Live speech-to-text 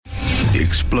The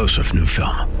explosive new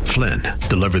film, Flynn,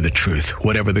 deliver the truth,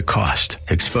 whatever the cost,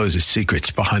 exposes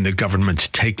secrets behind the government's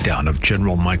takedown of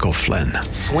General Michael Flynn.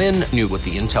 Flynn knew what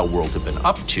the intel world had been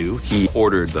up to. He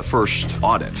ordered the first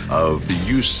audit of the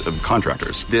use of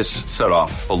contractors. This set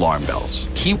off alarm bells.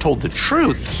 He told the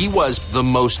truth. He was the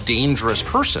most dangerous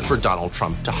person for Donald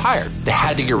Trump to hire. They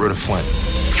had to get rid of Flynn.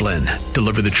 Flynn,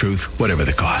 deliver the truth, whatever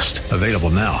the cost. Available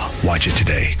now. Watch it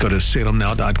today. Go to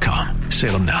salemnow.com.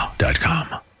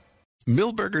 salemnow.com.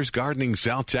 Millburgers Gardening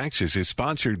South Texas is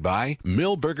sponsored by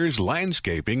Millburgers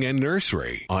Landscaping and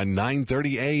Nursery on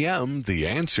 9:30 a.m. The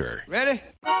Answer. Ready?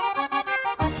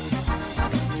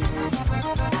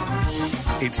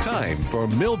 It's time for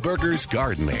Millburgers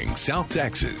Gardening South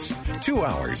Texas. 2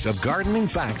 hours of gardening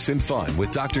facts and fun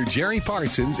with Dr. Jerry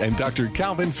Parsons and Dr.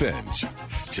 Calvin Finch.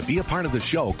 To be a part of the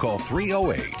show, call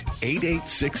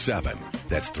 308-8867.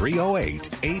 That's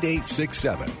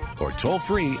 308-8867. Or toll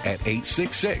free at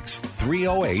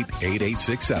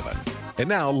 866-308-8867. And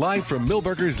now, live from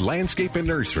Millburgers Landscape and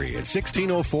Nursery at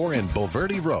 1604 and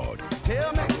Bulverde Road.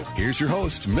 Here's your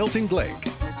host, Milton Blake.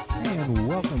 And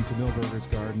welcome to Millburgers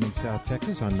Gardening South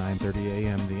Texas on 9:30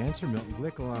 a.m. The Answer. Milton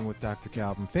Glick along with Dr.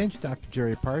 Calvin Finch, Dr.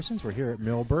 Jerry Parsons. We're here at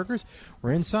Millburgers.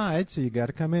 We're inside, so you got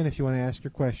to come in if you want to ask your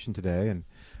question today. And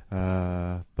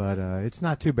but it's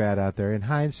not too bad out there. In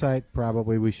hindsight,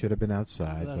 probably we should have been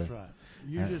outside. That's right.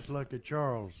 You just look at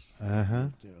Charles.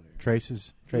 Trace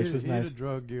was nice. He'd have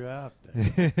drug you out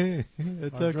there.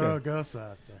 It's or okay. drug us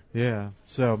out there. Yeah.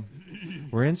 So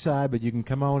we're inside, but you can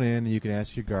come on in and you can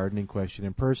ask your gardening question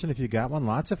in person if you got one.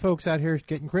 Lots of folks out here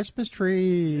getting Christmas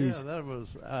trees. Yeah, that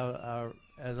was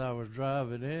as I was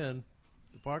driving in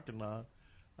the parking lot.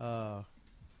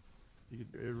 It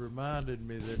reminded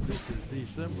me that this is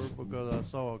December because I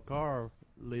saw a car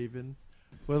leaving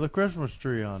with a Christmas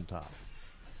tree on top.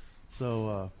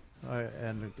 So,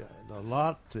 and the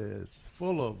lot is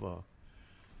full of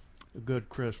good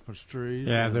Christmas trees.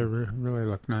 Yeah, they really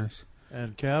look nice.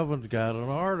 And Calvin's got an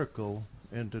article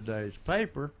in today's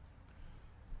paper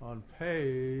on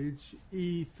page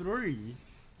E3.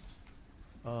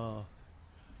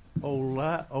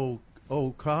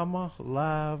 Okama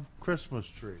Live Christmas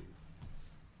Tree.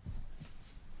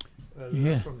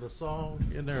 Yeah. From the song,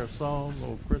 in there a song,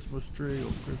 "Old Christmas Tree,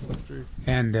 Old Christmas Tree."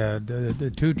 And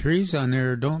the two trees on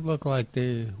there don't look like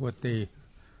what they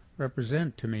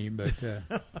represent to me, but it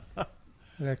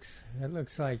looks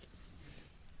like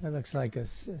a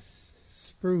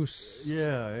spruce.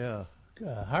 Yeah.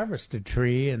 Harvested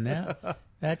tree, and that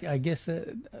I guess I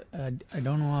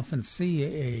don't often see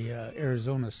a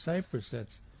Arizona cypress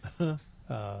that's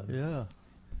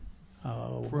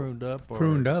pruned up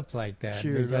like that,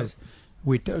 because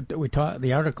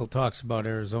the article talks about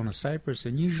Arizona cypress,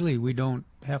 and usually we don't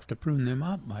have to prune them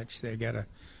up much. They got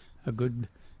a good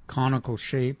conical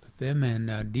shape. Them and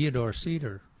Deodar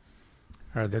cedar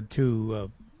are the two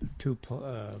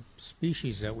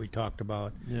species that we talked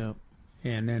about. Yeah,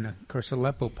 and then of course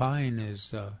Aleppo pine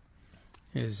is a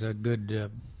good if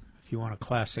you want a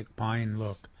classic pine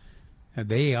look.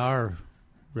 They are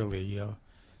really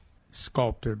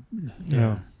sculpted.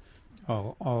 Yeah.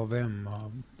 All of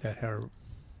them that are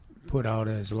put out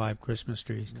as live Christmas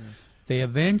trees. Yeah. They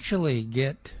eventually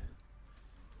get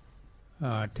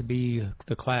to be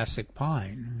the classic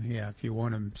pine. Yeah, if you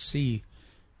want to see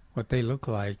what they look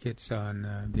like, it's on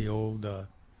the old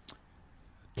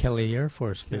Kelly Air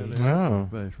Force Base. Oh,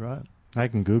 Base, right. I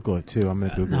can Google it too. I'm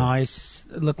going to Google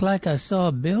it. Looked like I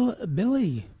saw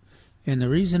Billy, and the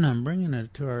reason I'm bringing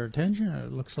it to our attention,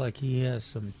 it looks like he has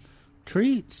some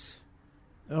treats.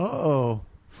 For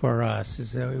us.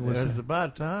 It's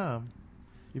about time.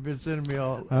 You've been sending me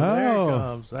all.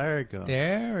 Oh, there he comes.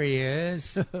 There he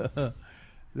is.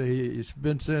 He's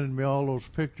been sending me all those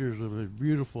pictures of his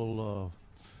beautiful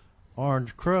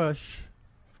orange crush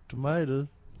tomatoes,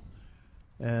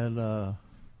 and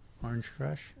orange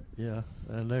crush. Yeah,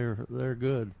 and they're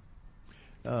good.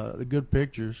 The good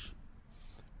pictures,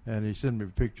 and he sent me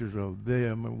pictures of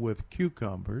them with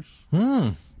cucumbers.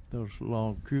 Those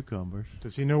long cucumbers.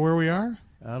 Does he know where we are?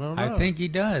 I don't know. I think he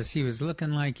does. He was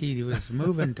looking like he was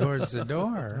moving towards the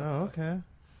door. Oh, okay.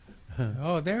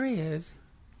 Oh, there he is.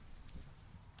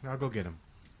 I'll go get him.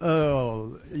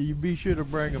 Oh, you be sure to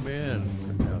bring him in.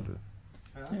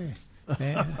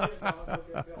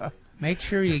 Make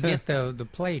sure you get the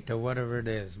plate or whatever it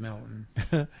is, Milton.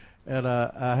 And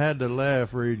I had to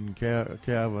laugh reading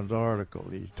Calvin's article.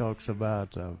 He talks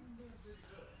about,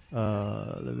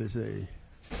 let me see.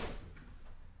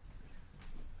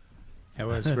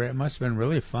 It must have been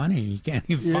really funny. You can't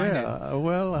even find it. Yeah,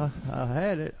 well, I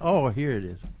had it. Oh, here it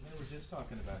is. It was just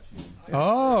talking about you.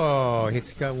 Oh,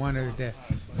 it's got one of the.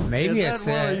 Maybe Is it's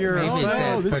that one of your- maybe it's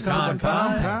Oh, this is pecan pecan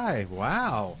pie. pie.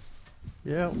 Wow.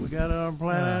 Yeah, we got it on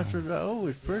Plant Answer. Oh,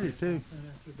 it's pretty too.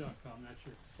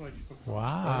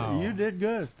 Wow. You did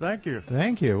good. Thank you.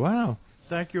 Thank you. Wow.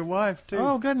 Thank your wife too.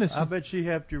 Oh, goodness. I bet she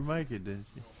helped you make it, didn't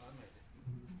she?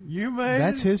 You made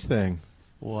That's it? his thing.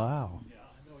 Wow. Yeah,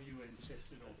 I know you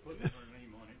insisted on putting her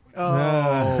name on it.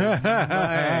 Oh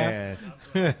man.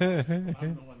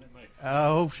 I'm the one that makes it. I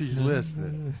hope she's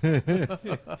listening.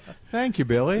 Thank you,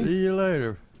 Billy. See you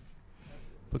later.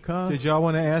 Pecan. Did y'all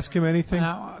want to ask him anything?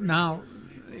 Now,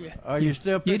 Are you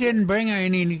still? you picking- didn't bring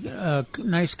any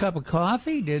nice cup of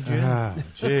coffee, did you? Ah,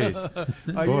 jeez.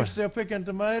 Are Boy. you still picking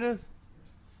tomatoes?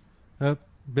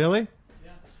 Billy? Yeah.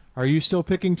 Are you still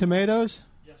picking tomatoes?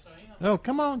 Yes, I am. Oh,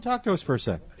 come on. Talk to us for a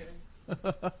sec. Yeah,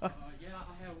 I have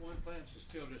one plant that's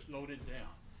still just loaded down.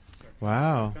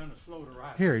 Wow. Kind of slow to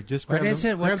rise. Here, just What grab is the,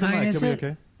 it? What grab the kind mic. is You'll it? be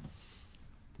okay.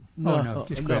 No,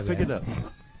 just grab pick that. it up.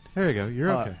 There you go.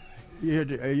 You're okay.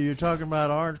 Are you talking about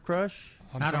Orange Crush?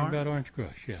 I'm Not talking orange? about Orange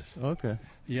Crush, yes. Okay.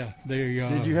 Yeah, they.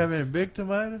 Did you have any big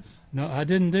tomatoes? No, I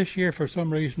didn't this year. For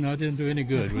some reason, I didn't do any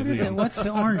good with them. What's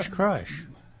the Orange Crush?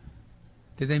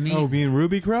 Did they mean? Oh, being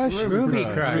Ruby Crush? Ruby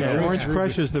Crush. Yeah, Orange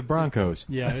Crush is the Broncos.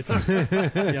 Yeah,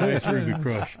 it's Ruby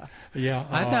Crush. Yeah,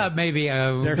 I thought maybe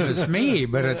it was me,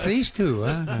 but it's these two,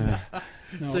 huh?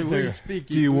 no, See, we they're- speak.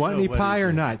 Do you want any pie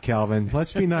or not, Calvin?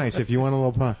 Let's be nice if you want a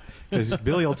little pie. Because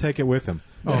Billy will take it with him.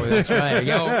 Oh, that's right.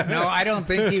 No, I don't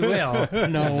think he will.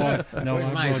 no, Where's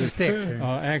I my brought it. stick?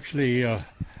 Actually,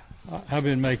 I've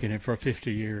been making it for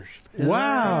 50 years.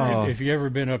 Wow. If you ever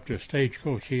been up to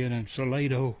Stagecoach Inn in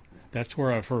Salado, that's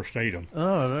where I first ate them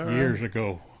Oh, years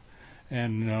ago.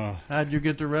 And how'd you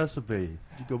get the recipe? Did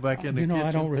you go back in the kitchen?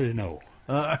 I don't really know.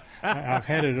 I've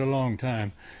had it a long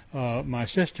time. My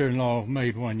sister-in-law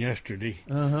made one yesterday,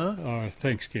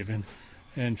 Thanksgiving,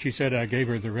 and she said I gave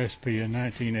her the recipe in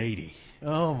 1980.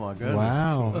 Oh my goodness!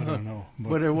 Wow. I don't know.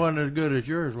 But it wasn't as good as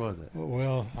yours, was it?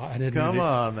 Well, I didn't. Come eat it.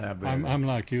 on now, baby. I'm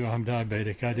like you. I'm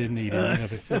diabetic. I didn't eat any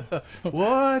of it.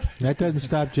 What? That doesn't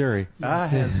stop Jerry.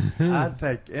 I'd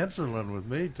take insulin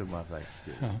with me to my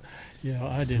Thanksgiving. Yeah,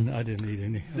 I didn't eat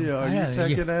any. Yeah, are Yeah, you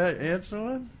taking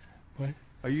insulin? What?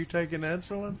 Are you taking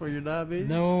insulin for your diabetes?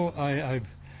 No,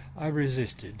 I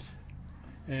resisted,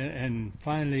 and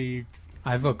finally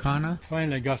Ivocana?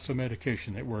 got some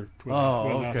medication that worked. Oh,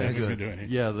 without okay, having to good. do anything.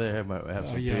 Yeah, they have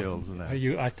some Yeah. pills and that.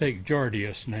 I take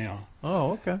Jardius now,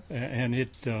 Oh, okay. and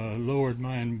it lowered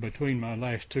mine between my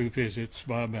last two visits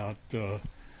by about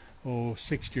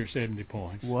 60 or 70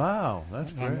 points. Wow,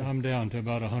 that's great. I'm down to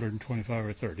about 125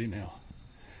 or 30 now.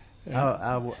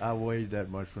 I weighed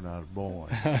that much when I was born.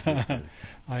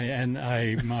 My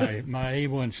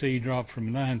A1C dropped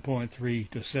from 9.3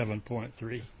 to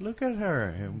 7.3. Look at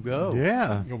him go.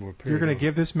 Yeah. Over a You're period going to of-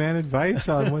 give this man advice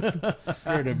on what?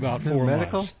 period of about 4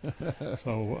 Medical? months.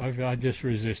 So I just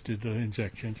resisted the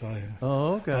injections.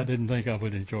 Oh, I okay. didn't think I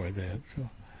would enjoy that. So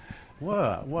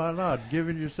What? Why not?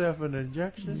 Giving yourself an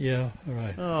injection? yeah,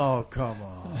 right. Oh, come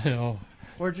on. You know,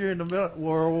 Weren't you in the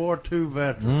World War II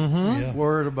veteran? yeah,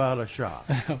 Worried about a shot.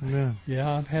 Yeah.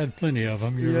 yeah, I've had plenty of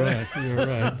them. You're right. You're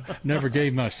right. Never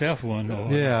gave myself one though.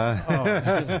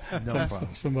 Yeah. No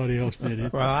problem. Somebody else did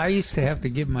it. Well, I used to have to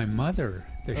give my mother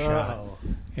the shot, Oh.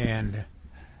 and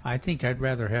I think I'd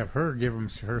rather have her give them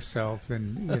herself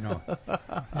than,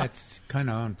 that's kind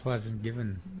of unpleasant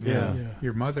giving Yeah.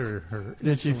 your mother her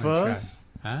Did she insulin fuss? shot.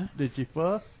 Huh? Did you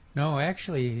fuss? No,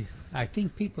 actually, I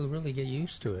think people really get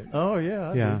used to it. Oh, yeah.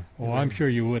 I Yeah. did. Oh, I'm sure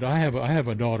you would. I have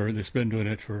a daughter that's been doing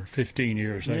it for 15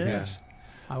 years, I Yeah. guess.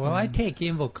 Well, I take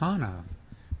Invokana,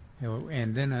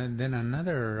 and then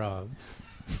another,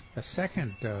 a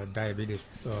second diabetes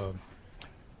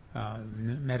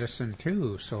medicine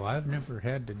too. So I've never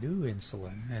had to do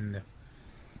insulin, and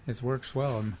it works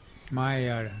well.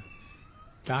 My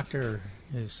doctor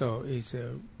he's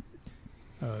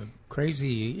a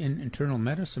crazy internal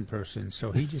medicine person,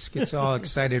 so he just gets all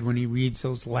excited when he reads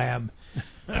those lab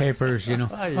papers, yeah.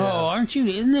 Oh,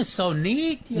 isn't this so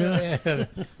neat? Yeah.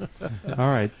 All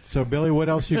right. So, Billy, what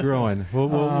else you growing? We'll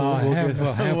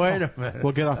Wait a minute.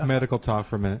 we'll get off medical talk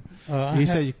for a minute. I You have-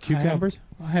 say cucumbers?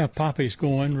 I have poppies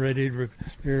going, ready to.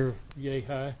 They're yay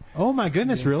high. Oh, my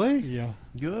goodness, really? Yeah,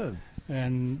 Good.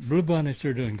 and bluebonnets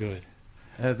are doing good.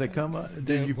 Have they come up?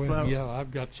 Did you Well, plant? Yeah,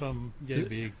 I've got some yay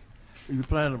big. You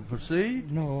plant them for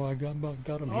seed? No, I got them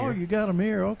here. Oh, you got them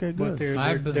here. Okay, But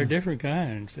good. they're different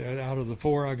kinds. Out of the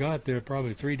 4 I got, there are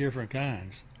probably 3 different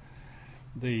kinds.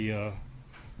 The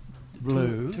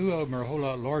Blue. two of them are a whole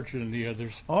lot larger than the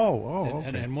others, Oh,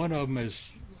 okay. and one of them is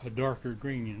a darker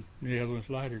green, and the other one's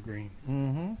lighter green.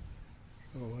 Mm-hmm.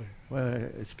 Well,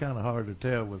 it's kind of hard to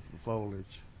tell with the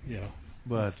foliage. Yeah.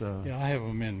 But yeah, I have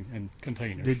them in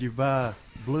containers. Did you buy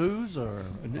blues or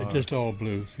just all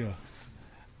blues? Yeah.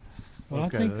 Well,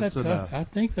 okay, I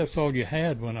think that's all you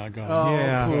had when I got. Oh,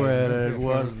 yeah, it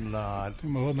was not.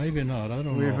 Well, maybe not. I don't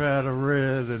know. We've had a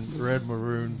red and red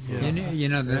maroon.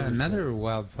 Another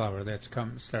wildflower that's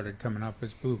started coming up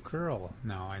is blue curl.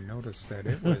 Now I noticed that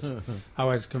it was. I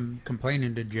was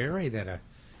complaining to Jerry that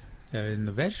in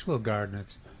the vegetable garden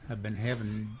I've been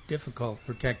having difficult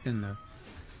protecting the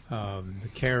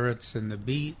carrots and the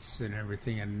beets and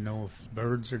everything. I don't know if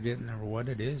birds are getting or what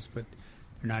it is, but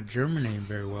they're not germinating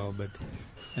very well.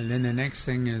 And then the next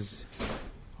thing is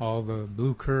all the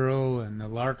blue curl and the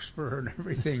larkspur and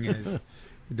everything is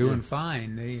doing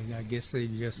fine. I guess they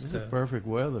just perfect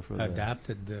weather for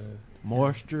adapted the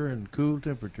moisture and cool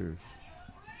temperatures.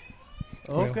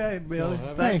 Okay, Billy.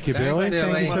 Thank you, Billy.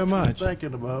 Thank you so much. For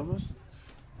thinking about us.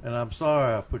 And I'm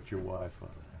sorry I put your wife on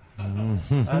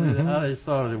it. I just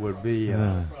thought it would be.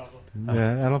 I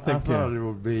don't think. I thought it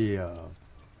would be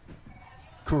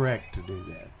correct to do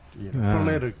that.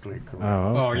 Politically correct.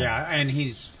 Oh yeah, and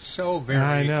he's so very.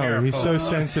 I know careful. he's so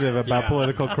sensitive about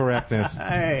political correctness.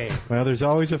 Hey. Well, there's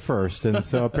always a first, and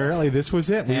so apparently this was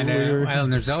it. And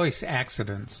there's always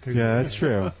accidents too. Yeah, that's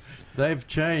true. They've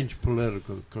changed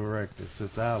political correctness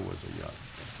since I was a young.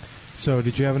 So,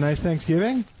 did you have a nice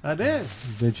Thanksgiving? I did.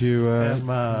 Did you? And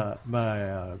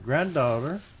my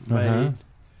granddaughter made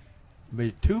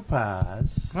me 2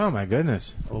 pies. Oh my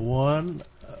goodness! One,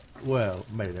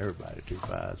 made everybody 2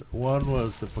 pies. One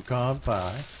was the pecan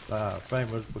pie,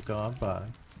 famous pecan pie,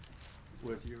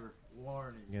 with your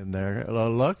warning in there.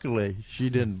 Luckily, she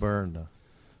didn't burn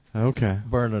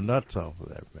the nuts off of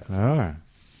that. All right.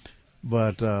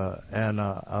 But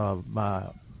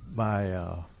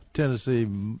my Tennessee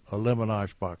lemon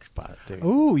icebox pie too.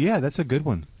 Oh yeah, that's a good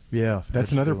one. Yeah,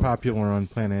 that's another popular on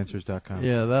plantanswers.com.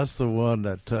 Yeah, that's the one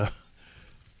that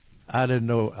I didn't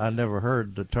know. I never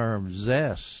heard the term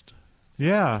zest.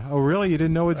 Yeah. Oh really? You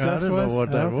didn't know what zest was? I didn't know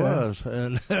what that was.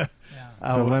 And the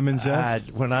lemon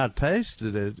zest. When I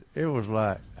tasted it, it was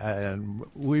like, and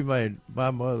my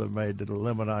mother made the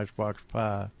lemon icebox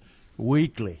pie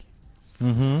weekly.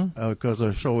 Because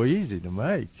they're so easy to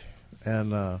make,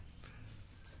 and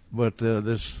but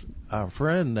our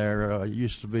friend there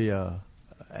used to be a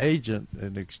agent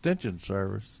in the extension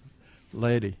service,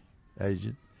 lady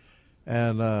agent,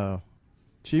 and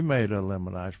she made a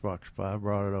lemon icebox pie,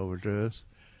 brought it over to us.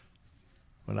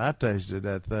 When I tasted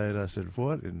that thing, I said,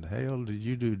 "What in the hell did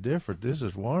you do different? This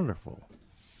is wonderful."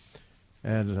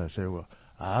 And I said, "Well,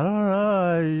 I don't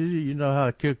know. You know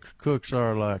how cooks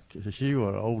are like. She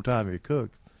was an old-timey cook."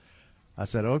 I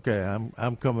said, "Okay,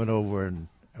 I'm coming over and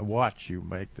watch you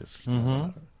make this.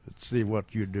 See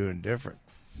what you're doing different."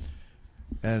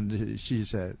 And she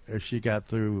said, she got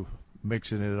through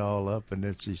mixing it all up, and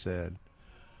then she said,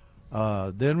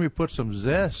 "Then we put some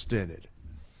zest in it."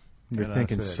 You're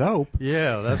thinking soap?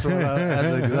 Yeah, that's what.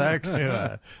 That's exactly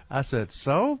right. I said,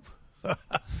 "Soap?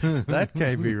 That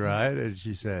can't be right." And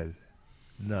she said,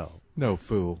 "No." No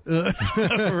fool.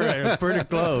 Right, pretty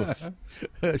close.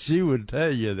 She would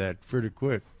tell you that pretty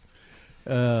quick.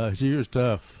 She was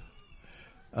tough.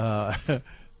 But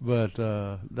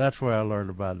that's where I learned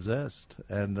about zest.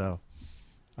 And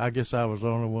I guess I was the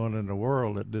only one in the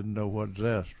world that didn't know what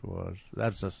zest was.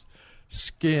 That's a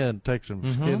skin, take some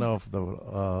skin off the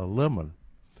lemon.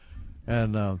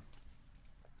 And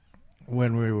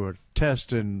when we were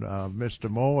testing Mr.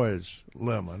 Moy's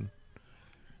lemon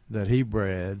that he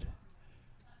bred,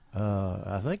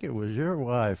 I think it was your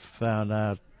wife found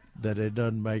out that it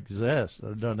doesn't make zest.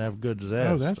 It doesn't have good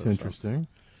zest. Oh, that's interesting.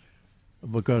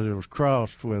 Because it was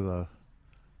crossed with a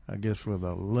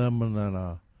lemon and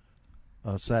a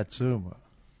satsuma.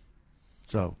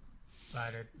 So,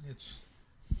 but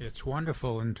it's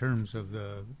wonderful in terms of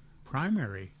the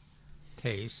primary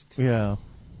taste. Yeah.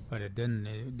 But it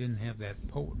didn't have that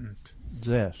potent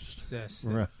zest that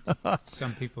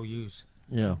some people use.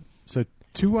 Yeah. So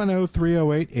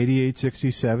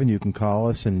 210-308-8867. You can call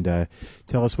us and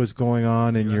tell us what's going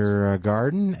on in your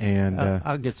garden, and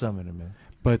I'll get some in a minute.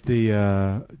 But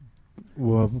before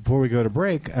we go to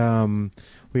break,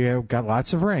 we have got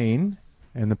lots of rain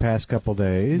in the past couple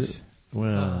days.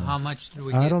 Well, how much did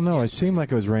we get? I don't know. It seemed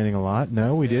like it was raining a lot.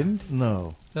 No, we didn't.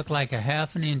 No. Looked like a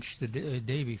half an inch the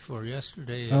day before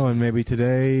yesterday. Oh, and maybe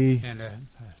today. And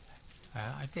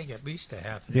I think at least a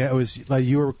half. Yeah, it was like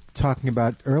you were talking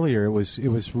about earlier. It was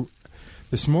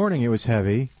this morning. It was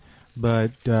heavy,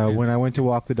 but when I went to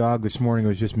walk the dog this morning, it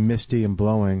was just misty and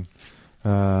blowing.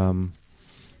 The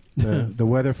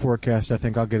weather forecast, I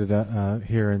think I'll get it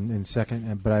here in a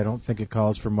second, but I don't think it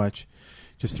calls for much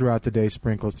just throughout the day,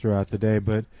 sprinkles throughout the day.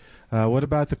 But what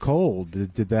about the cold?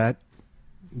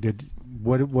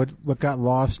 What got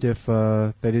lost if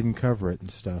they didn't cover it and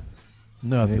stuff?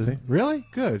 Nothing. Anything? Really?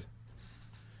 Good.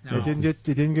 No. It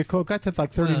didn't get cold. Got to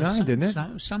like 39, didn't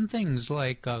it? Some things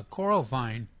like coral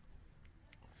vine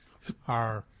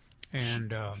are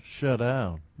shut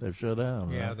down. They've shut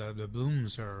down. Yeah, right? the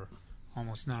blooms are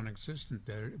almost non-existent.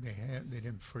 They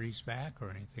didn't freeze back or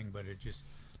anything, but you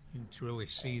can really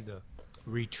see the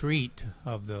retreat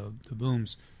of the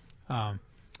blooms.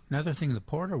 Another thing, the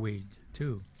porterweed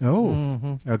too.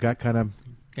 Oh, got kind of.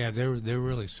 Yeah, they're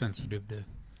really sensitive to.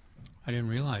 I didn't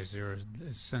realize they were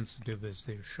as sensitive as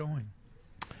they're showing.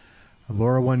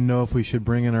 Laura wanted to know if we should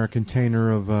bring in our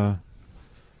container of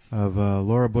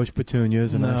Laura Bush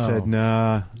petunias, and I said,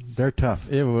 nah, they're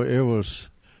tough. It was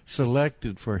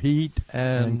selected for heat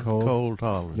and cold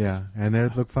tolerance. Yeah, and they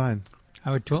look fine. I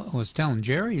was telling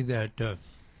Jerry that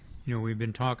we've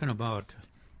been talking about.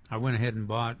 I went ahead and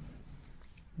bought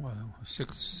a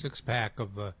six pack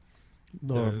of the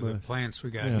plants we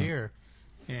got here,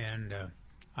 and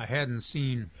I hadn't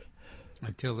seen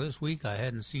until this week. I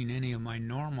hadn't seen any of my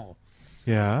normal.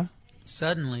 Yeah.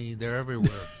 Suddenly, they're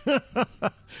everywhere.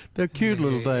 They're cute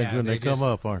little things when they come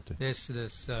up, aren't they?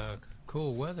 This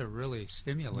cool weather really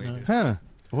stimulated. Huh.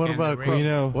 What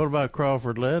about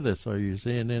Crawford lettuce? Are you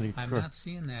seeing any? I'm not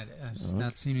seeing that. I'm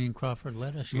not seeing any Crawford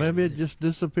lettuce yet. Maybe it just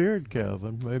disappeared,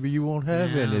 Calvin. Maybe you won't have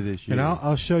any this year. And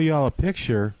I'll show you all a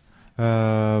picture.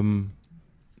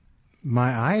 My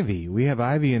ivy. We have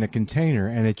ivy in a container,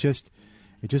 and it just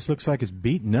looks like it's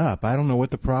beaten up. I don't know what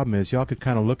the problem is. Y'all could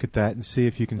kind of look at that and see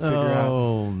if you can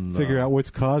figure out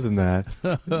what's causing that.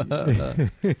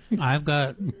 I've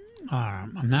got.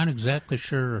 I'm not exactly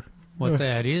sure what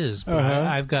that is, but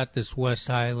I've got this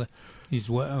these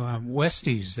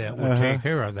Westies that would take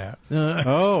care of that.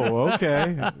 Oh,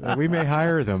 okay. We may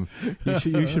hire them.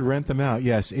 You should rent them out.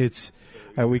 Yes, it's.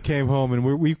 We came home and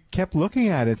we kept looking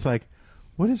at it. It's like,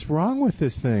 what is wrong with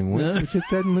this thing? It just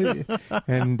doesn't.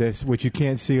 And what you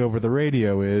can't see over the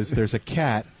radio is there's a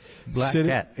cat. Black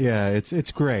cat. Yeah,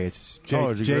 it's gray. It's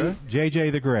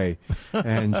JJ the Gray,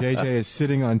 and JJ is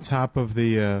sitting on top of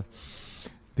the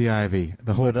ivy,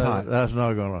 the whole pot. That's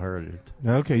not going to hurt it.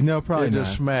 Okay, no, probably not.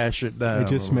 Just smash it down. It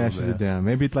just smashes it down.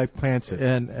 Maybe it plants it.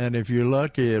 And if you're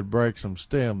lucky, it breaks some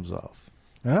stems off.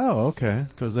 Oh, okay.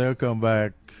 Because they'll come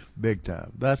back big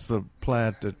time. That's the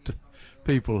plant that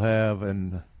people have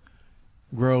and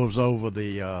grows over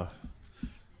the.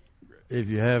 If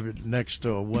you have it next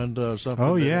to a window or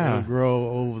something, it'll grow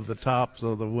over the tops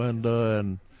of the window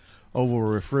and over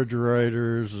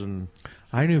refrigerators. And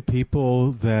I knew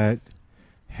people that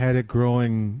had it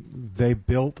growing. They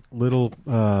built little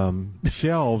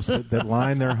shelves that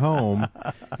lined their home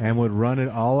and would run it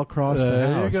all across the house.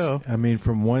 There you go. I mean,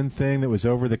 from one thing that was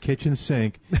over the kitchen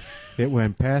sink, it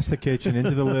went past the kitchen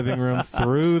into the living room,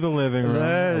 through the living room,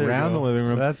 around the living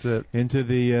room. That's it. Into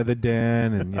the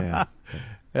den, and yeah.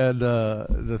 And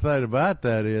the thing about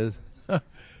that is,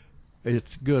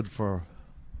 it's good for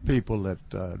people that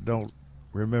don't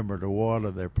remember to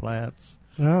water their plants.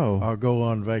 Or go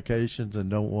on vacations and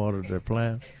don't water their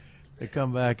plants. They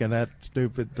come back and that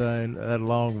stupid thing, that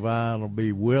long vine will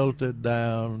be wilted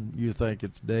down. You think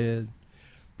it's dead.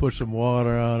 Put some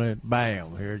water on it.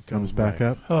 Bam! Here it comes back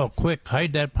up. Oh, quick!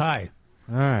 Hide that pie.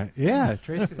 All right. Yeah,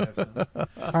 Trace could have some.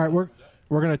 All right,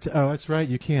 we're gonna. Oh, that's right.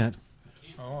 You can't.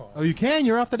 Oh, you can.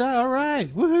 You're off the dial. All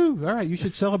right. Woohoo! All right, you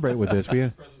should celebrate with this.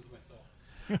 All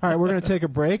right, we're going to take a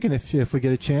break, and if we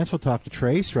get a chance, we'll talk to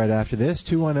Trace right after this.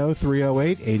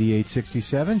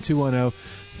 210-308-8867,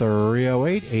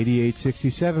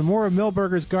 210-308-8867. More of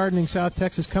Milberger's Gardening South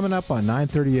Texas coming up on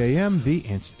 9:30 a.m. The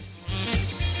Answer.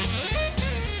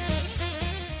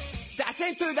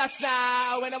 Dashing through the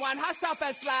snow in a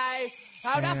one-horse-open sleigh.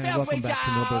 And welcome back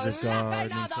to Milberger's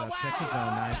Gardening South Texas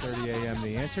on 9:30 a.m.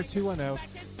 The Answer,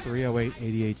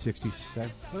 210-308-8867.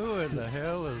 Who in the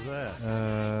hell is that?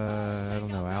 I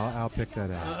don't know. I'll pick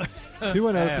that out.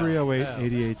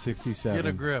 210-308-8867. Get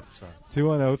a grip, son.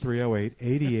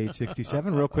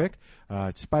 210-308-8867. Real quick,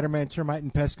 it's Spider-Man Termite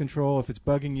and Pest Control. If it's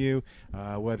bugging you,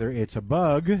 whether it's a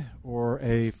bug or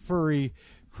a furry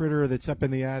critter that's up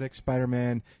in the attic,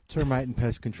 Spider-Man Termite and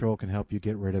Pest Control can help you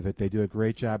get rid of it. They do a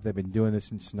great job. They've been doing this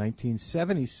since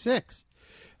 1976,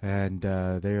 and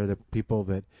they are the people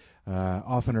that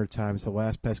Often times the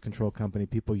last pest control company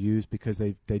people use because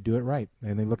they do it right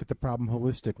and they look at the problem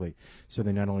holistically. So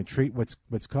they not only treat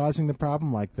what's causing the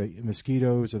problem, like the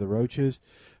mosquitoes or the roaches,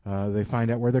 they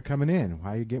find out where they're coming in,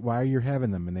 why you're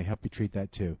having them, and they help you treat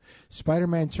that too.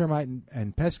 Spider-Man Termite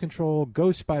and Pest Control. Go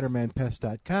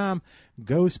SpidermanPest.com.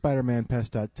 Go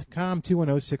SpidermanPest.com.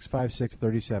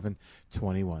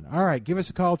 210-656-3721. All right, give us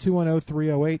a call,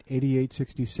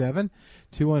 210-308-8867.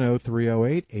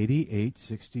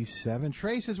 210-308-8867.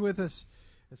 Trace is with us.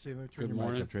 Let's see. Let me turn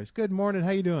your mic up, Trace. Good morning.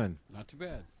 How you doing? Not too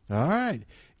bad. All right.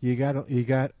 You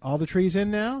got all the trees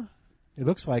in now? It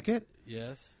looks like it.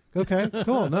 Yes. Okay,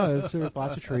 cool. No, there's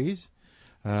lots of trees.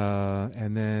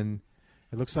 And then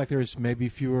it looks like there's maybe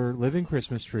fewer living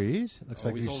Christmas trees. It looks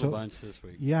like we sold a bunch this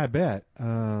week. Yeah, I bet.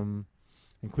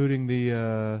 Including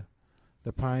the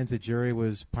pines that Jerry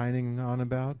was pining on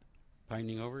about.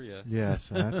 Pining over, yes. Yes,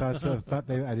 I thought so. I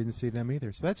didn't see them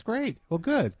either. So that's great. Well,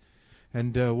 good.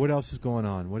 And what else is going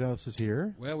on? What else is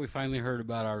here? Well, we finally heard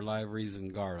about our live reason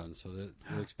garland, so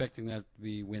we're expecting that to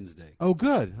be Wednesday. Oh,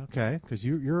 good. Okay, because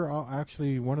you're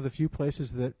actually one of the few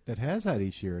places that has that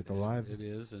each year at the live. It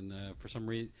is, and for some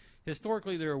reason,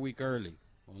 historically they're a week early.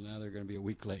 Well, now they're going to be a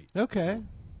week late. Okay,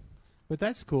 but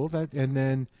that's cool.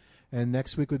 And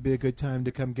next week would be a good time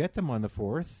to come get them on the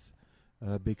 4th,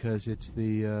 because it's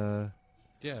the.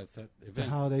 It's that event. The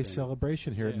holiday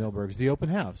celebration here at Millburg. It's the open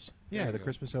house. Yeah, the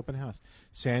Christmas open house.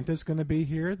 Santa's going to be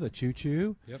here, the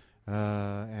choo-choo. Yep.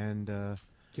 Is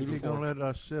he going to let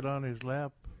us sit on his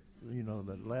lap? You know,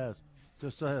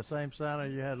 just the same Santa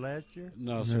you had last year?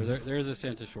 No, sir. There's a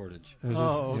Santa shortage. Okay.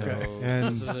 So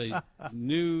this is a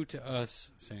new to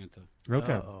us Santa.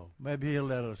 Okay. Maybe he'll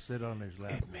let us sit on his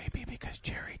lap. It may be because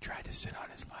Jerry tried to sit on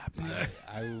his lap.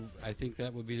 I think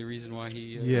that would be the reason why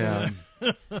he. Yeah.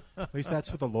 At least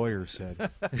that's what the lawyer said.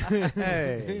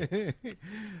 Hey.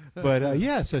 But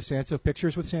so Santa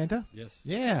pictures with Santa. Yes.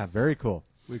 Yeah. Very cool.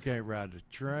 We can't ride the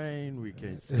train. We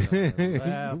can't sit on his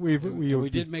lap. We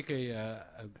did make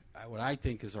what I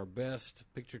think is our best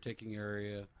picture-taking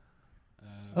area.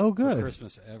 Good. For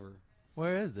Christmas ever.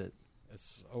 Where is it?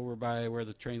 It's over by where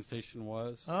the train station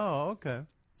was. Oh, okay.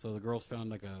 So the girls found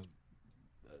like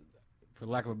for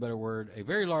lack of a better word, a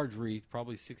very large wreath,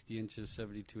 probably 60 inches,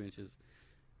 72 inches,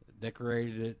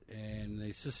 decorated it, and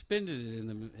they suspended it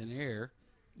in air.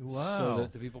 Wow. So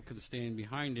that the people can stand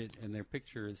behind it, and their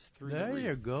picture is through the wreath. There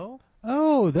you go.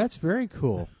 Oh, that's very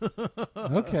cool.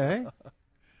 Okay.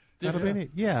 That'll be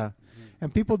neat. Yeah.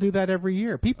 And people do that every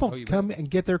year. People come and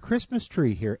get their Christmas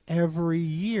tree here every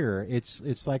year.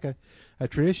 It's like a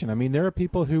tradition. I mean, there are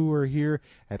people who were here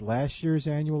at last year's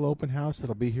annual open house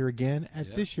that'll be here again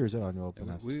at this year's annual open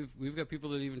house. We've got people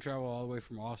that even travel all the way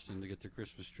from Austin to get their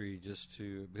Christmas tree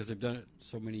because they've done it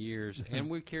so many years. And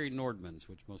we carry Nordmans,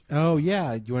 which most people do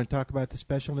you want to talk about the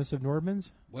specialness of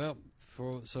Nordmans? Well,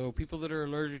 so people that are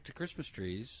allergic to Christmas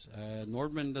trees,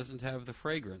 Nordman doesn't have the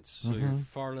fragrance, so you're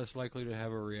far less likely to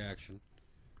have a reaction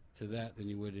to that than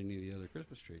you would any of the other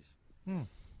Christmas trees.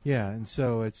 Yeah, and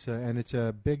so it's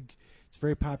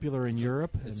very popular in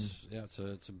Europe. It's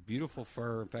a beautiful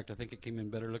fir. In fact, I think it came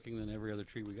in better looking than every other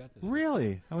tree we got this year.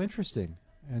 Really? How interesting.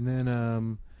 And then,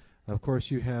 of course,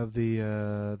 you have the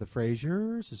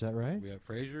Frasers. Is that right? We have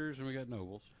Frasers and we got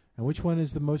Nobles. And which one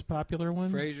is the most popular one?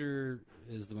 Fraser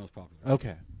is the most popular.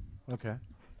 Okay.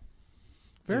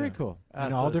 Very cool.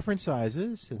 And all different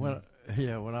sizes. When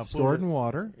I stored in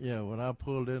water. Yeah, when I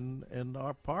pulled in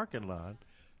our parking lot,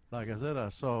 like I said, I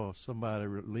saw somebody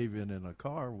leaving in a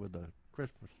car with a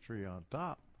Christmas tree on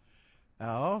top. I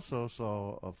also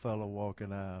saw a fellow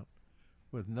walking out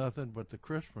with nothing but the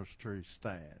Christmas tree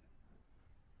stand.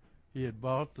 He had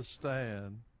bought the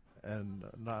stand, and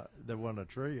there wasn't a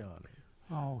tree on it.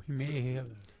 Oh, he may have.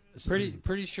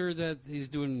 Pretty sure that he's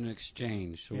doing an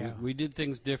exchange. So we did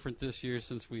things different this year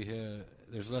since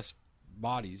there's less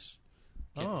bodies.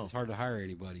 It's hard to hire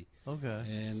anybody. Okay.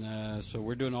 And so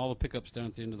we're doing all the pickups down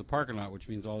at the end of the parking lot, which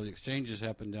means all the exchanges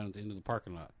happen down at the end of the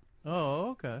parking lot.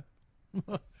 Oh, okay.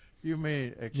 You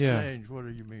mean exchange? What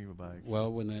do you mean by exchange?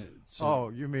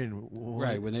 Well, you mean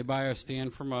right when they buy a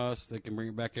stand from us, they can bring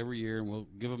it back every year, and we'll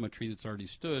give them a tree that's already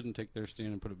stood and take their stand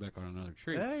and put it back on another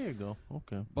tree. There you go.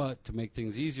 Okay. But to make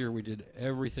things easier, we did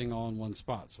everything all in one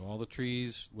spot. So all the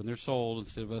trees, when they're sold,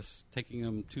 instead of us taking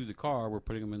them to the car, we're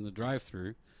putting them in the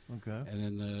drive-through. Okay. And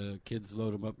then the kids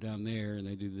load them up down there, and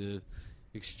they do the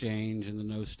exchange and the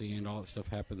no stand. All that stuff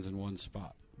happens in one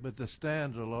spot. But the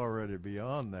stands will already be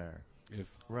on there.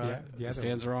 Right. The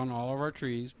stands are on all of our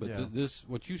trees, but this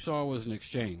what you saw was an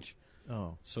exchange.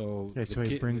 Oh. So so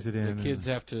he brings it in. The kids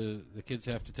have to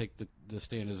take the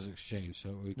stand as an exchange.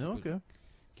 So we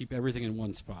Keep everything in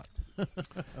one spot.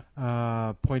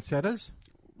 Poinsettias?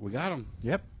 We got them.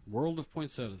 Yep. World of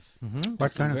poinsettias. Mm-hmm.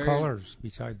 What kind of colors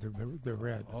besides the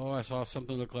red? Oh, I saw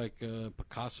something look like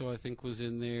Picasso, I think, was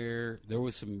in there. There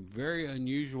was some very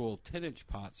unusual 10-inch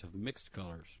pots of mixed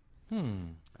colors.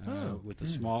 With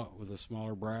the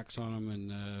smaller bracts on them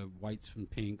and whites and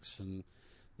pinks, and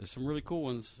there's some really cool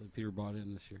ones that Peter bought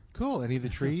in this year. Cool. Any of the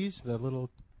trees, the little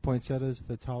poinsettias,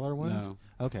 the taller ones? No.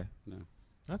 Okay. No.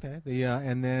 Okay. The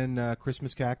and then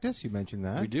Christmas cactus. You mentioned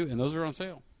that. We do, and those are on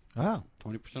sale. Oh,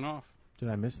 20% off. did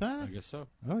I miss that? I guess so.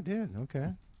 Oh, it did. Okay.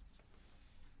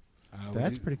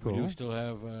 That's pretty cool. We do still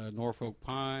have Norfolk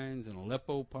pines and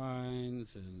Aleppo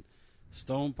pines and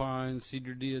stone pines,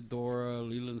 Cedar deodora,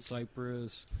 Leland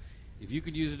cypress. If you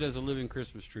could use it as a living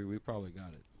Christmas tree, we probably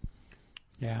got it.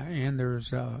 Yeah, and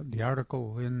there's the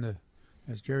article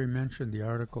as Jerry mentioned, the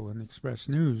article in the Express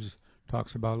News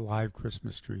talks about live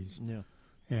Christmas trees. Yeah.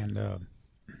 And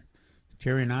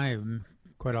Jerry and I have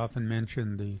quite often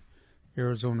mentioned the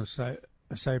Arizona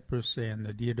cypress and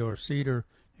the deodar cedar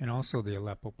and also the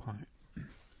Aleppo pine.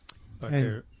 But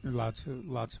there are lots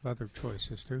of other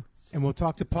choices, too. And we'll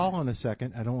talk to Paul in a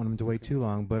second. I don't want him to wait too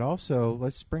long. But also,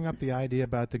 let's bring up the idea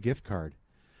about the gift card.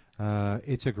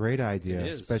 It's a great idea,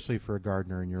 especially for a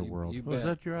gardener in your world. Was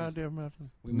that your idea, Milton?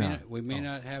 We may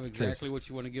not have exactly what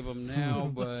you want to give them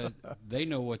now, but they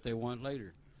know what they want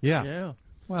later. Yeah.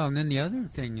 Well, and then the other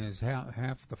thing is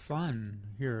half the fun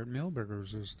here at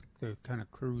Milberger's is to kind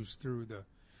of cruise through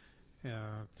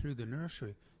the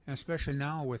nursery, and especially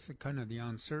now with the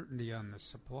uncertainty on the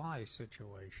supply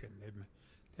situation,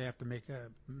 they have to make a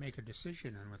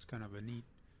decision, and it's kind of a neat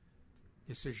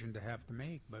decision to have to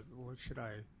make. But what should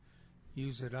I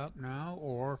use it up now,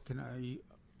 or can I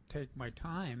take my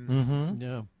time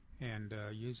and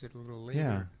use it a little later?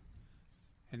 Yeah.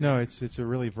 And no, it's a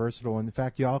really versatile one. In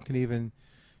fact, y'all can even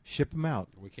ship them out.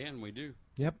 We do.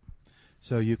 Yep.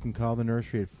 So you can call the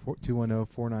nursery at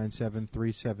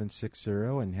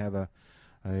 210-497-3760 and have a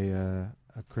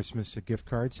Christmas gift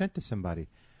card sent to somebody.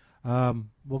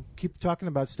 We'll keep talking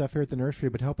about stuff here at the nursery,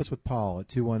 but help us with Paul at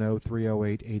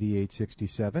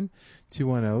 210-308-8867,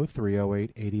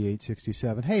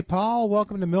 210-308-8867. Hey, Paul,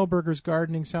 welcome to Milberger's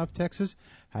Gardening, South Texas.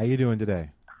 How you doing today?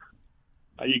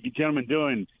 How you gentlemen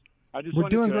doing? I just We're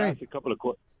wanted doing to great. ask a couple of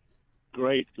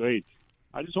Great.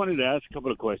 I just wanted to ask a couple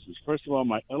of questions. First of all,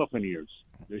 my elephant ears.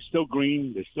 They're still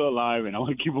green. They're still alive, and I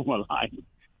want to keep them alive.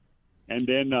 And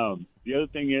then the other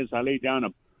thing is I laid down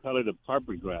a pellet of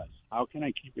carpet grass. How can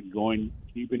I keep it going,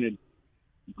 keeping it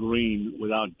green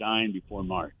without dying before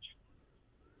March?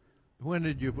 When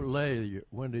did you put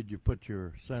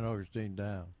your St. Augustine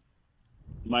down?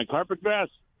 My carpet grass?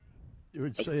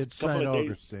 It's St.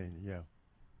 Augustine, yeah.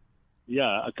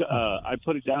 Yeah, I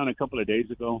put it down a couple of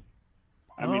days ago.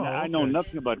 I know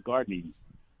nothing about gardening.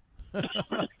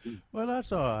 Well,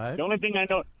 that's all right. The only thing I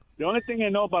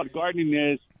know about gardening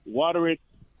is water it,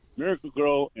 Miracle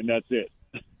Grow, and that's it.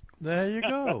 There you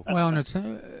go. Well, and it's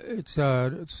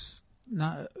not.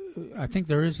 I think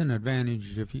there is an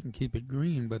advantage if you can keep it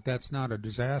green, but that's not a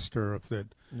disaster if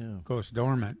it goes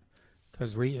dormant.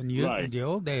 Because in the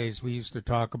old days we used to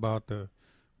talk about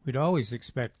we'd always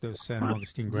expect the St.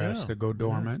 Augustine grass to go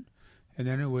dormant, and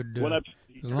then it would,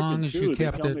 as long as you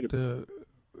kept it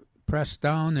pressed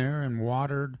down there and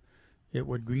watered, it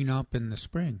would green up in the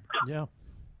spring. Yeah.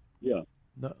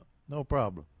 No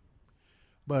problem.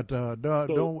 But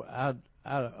I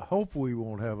hope we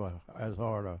won't have as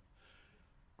hard a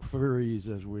freeze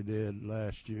as we did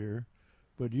last year.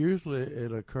 But usually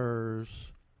it occurs.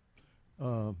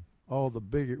 All the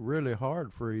big, really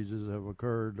hard freezes have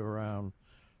occurred around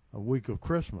a week of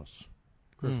Christmas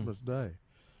Day,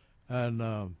 and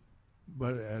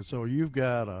so you've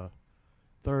got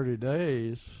 30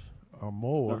 days or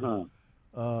more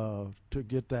to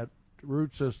get that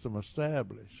root system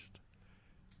established.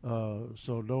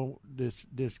 So don't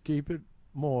just keep it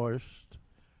moist,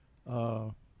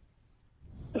 and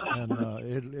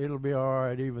it'll be all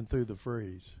right even through the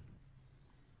freeze.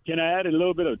 Can I add a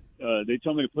little bit of? They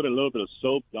told me to put a little bit of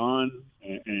soap on,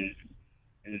 and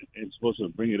it's supposed to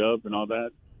bring it up and all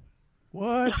that.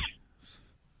 What?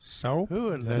 Soap?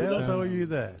 Who in the hell told you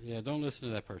that? Yeah, don't listen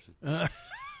to that person.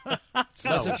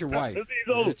 Unless it's your wife. If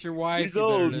it's your wife, He's you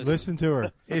better old. Listen to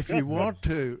her. If you want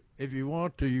to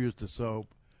use the soap,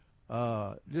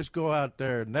 just go out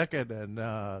there naked and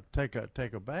take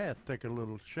a bath, take a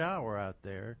little shower out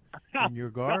there in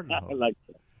your garden hose. I like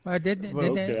that. Well,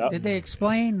 did they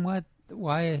explain what they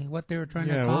were trying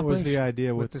to accomplish? What was the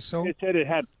idea with the soap? They said it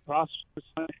had phosphorus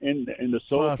in the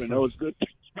soap, and that was good.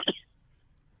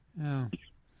 Yeah.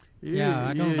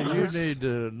 You need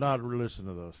to not listen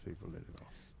to those people anymore.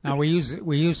 Now we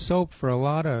use soap for a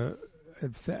lot of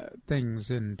things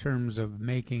in terms of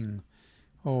making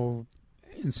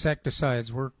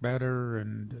insecticides work better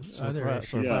and other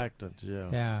surfactants.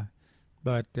 Yeah.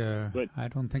 But I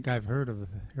don't think I've heard of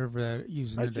that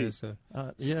using it as a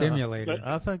stimulator.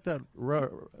 I think that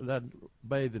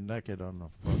bathing naked on the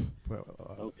foot.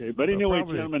 Okay, but anyway,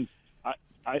 gentlemen,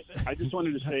 I just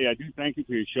wanted to say I do thank you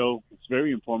for your show. It's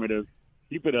very informative.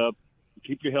 Keep it up.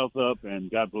 Keep your health up,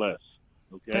 and God bless.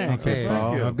 Okay. Okay.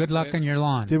 Well, good luck on your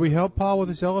lawn. Did we help Paul with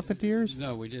his elephant ears?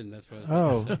 No, we didn't. That's what.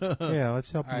 Yeah.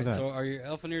 Let's help him with that. So, are your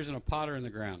elephant ears in a pot or in the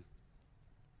ground?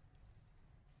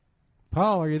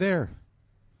 Paul, are you there?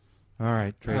 All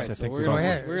right, Trace. I think we're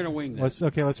going to wing this.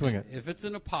 Let's wing it. If it's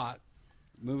in a pot,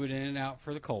 move it in and out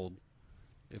for the cold.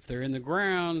 If they're in the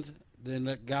ground, then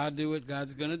let God do what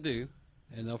God's going to do,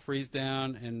 and they'll freeze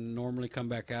down and normally come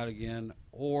back out again.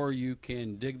 Or you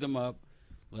can dig them up,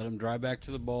 let them dry back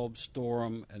to the bulb, store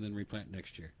them, and then replant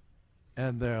next year.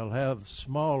 And they'll have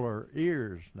smaller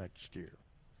ears next year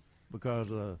because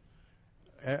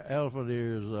elephant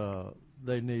ears,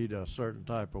 they need a certain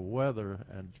type of weather,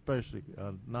 and especially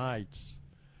nights,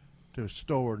 to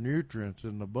store nutrients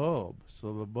in the bulb.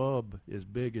 So the bulb is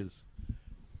big as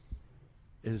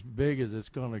it's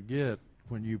going to get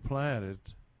when you plant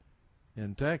it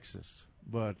in Texas,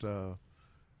 but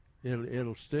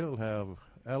it'll still have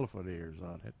elephant ears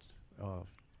on it,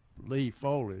 leaf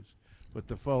foliage, but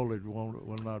the foliage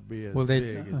will not be as big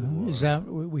as it was. Is that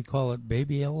what we call it,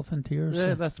 baby elephant ears?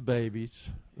 Yeah, that's babies.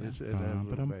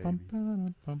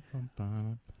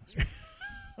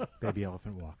 Baby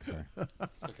elephant walk, sorry.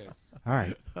 Okay. All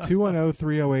right.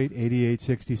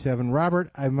 210-308-8867. Robert,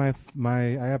 I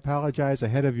apologize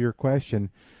ahead of your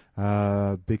question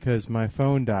because my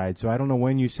phone died, so I don't know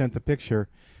when you sent the picture,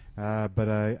 but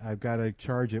I've got to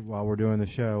charge it while we're doing the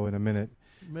show in a minute.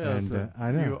 And I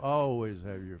know you always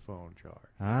have your phone charged.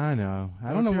 I know.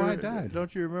 I don't know why it died.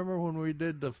 Don't you remember when we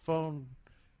did the phone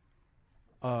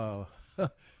from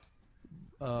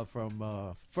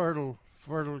Fertile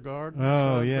Garden?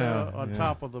 Oh, yeah. On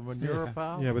top of the manure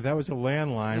pile? Yeah, but that was a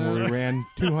landline where we ran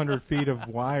 200 feet of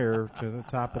wire to the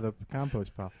top of the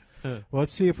compost pile. Well,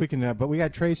 let's see if we can. But we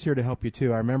got Trace here to help you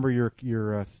too. I remember your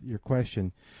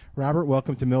question. Robert,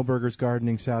 welcome to Milberger's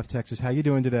Gardening, South Texas. How you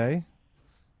doing today?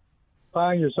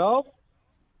 Fine, yourself?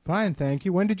 Fine, thank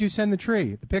you. When did you send the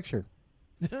tree? The picture?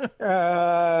 Just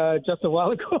a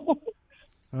while ago.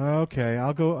 Okay,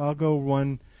 I'll go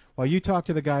run while you talk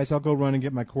to the guys. I'll go run and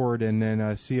get my cord and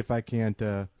then see if I can't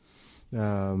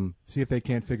see if they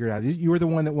can't figure it out. You were the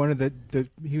one that wanted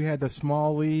he had the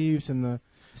small leaves and the.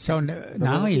 So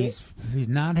now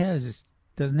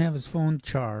doesn't have his phone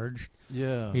charged.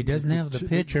 Yeah, he doesn't have the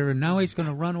picture, and now he's going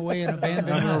to run away and abandon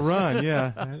us. I'm going to run.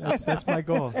 Yeah, that's my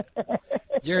goal.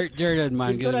 Jerry doesn't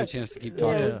mind. Gives him a chance to keep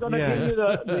talking. He's going to give you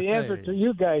the answer to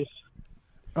you guys.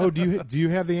 Oh, do you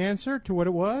have the answer to what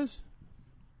it was?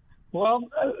 Well,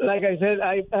 like I said,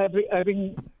 I've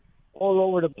been all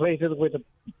over the places with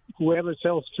whoever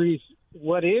sells trees.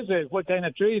 What is it? What kind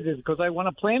of trees is it? Because I want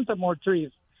to plant some more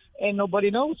trees, and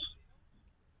nobody knows.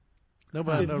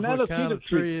 Nobody knows what kind of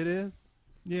tree it is?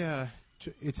 Yeah.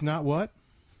 It's not what?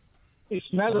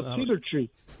 It's not a cedar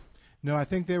tree. No, I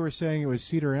think they were saying it was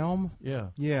cedar elm. Yeah.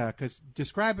 Yeah, because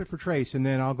describe it for Trace, and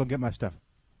then I'll go get my stuff.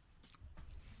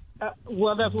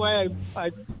 Well, that's why I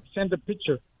sent a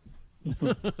picture.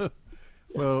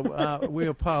 Well, we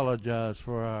apologize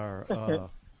for our...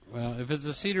 Well, if it's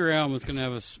a cedar elm, it's going to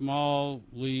have a small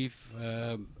leaf,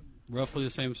 roughly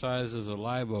the same size as a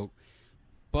live oak,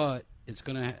 but it's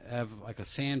going to have like a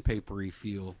sandpapery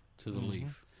feel to the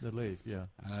leaf. The leaf, yeah.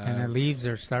 And the leaves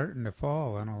are starting to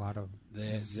fall on a lot of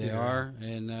They are,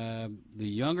 and the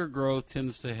younger growth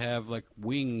tends to have like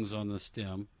wings on the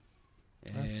stem,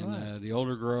 and the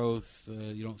older growth,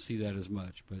 you don't see that as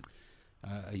much, but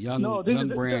a young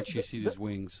branch, you see these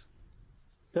wings.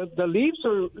 The leaves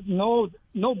are no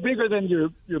bigger than your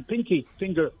pinky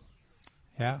finger.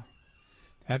 Yeah,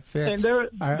 that fits. And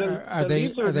are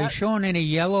they showing any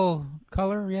yellow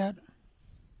color yet?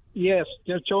 Yes,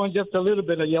 they're showing just a little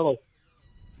bit of yellow.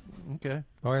 Okay.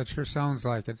 Oh, it sure sounds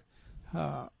like it.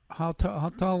 How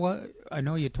tall? What? I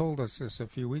know you told us this a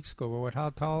few weeks ago, but how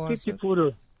tall is it?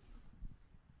 50-footer.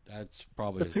 That's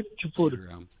probably 50-footer.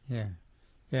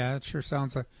 Yeah, it sure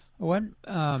sounds like. What?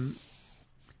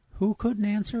 Who couldn't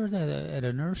answer that at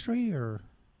a nursery or?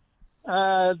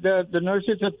 The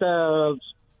nurseries at the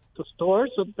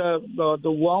stores, at the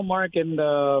Walmart and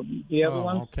the other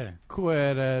ones. Okay.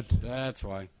 Quit it. That's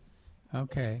why.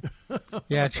 Okay.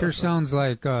 Yeah, it sure sounds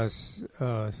like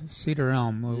cedar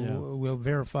elm. We'll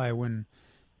verify when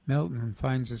Milton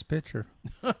finds his picture.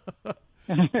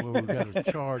 Well, we've got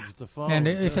to charge the phone. And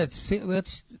if it's,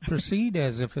 let's proceed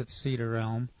as if it's cedar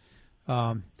elm.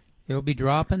 It'll be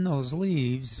dropping those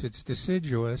leaves. It's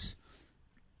deciduous,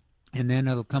 and then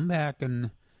it'll come back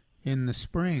in the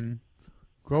spring.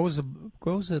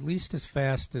 Grows at least as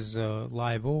fast as a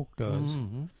live oak does,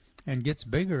 and gets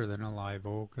bigger than a live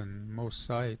oak in most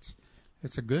sites.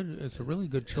 It's a really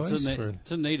good choice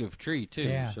it's a native tree too.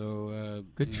 Yeah. So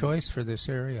good choice for this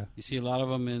area. You see a lot of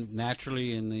them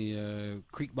naturally in the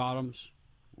creek bottoms,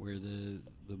 where the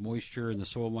moisture in the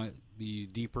soil might be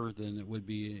deeper than it would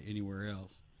be anywhere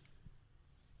else.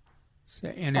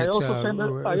 And it's,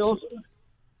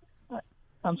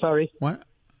 I'm sorry.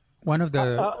 One of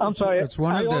the. I'm sorry. It's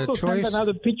one of the choice. Sent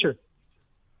another picture.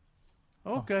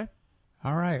 Okay.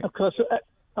 All right. Because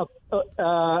I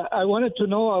wanted to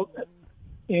know,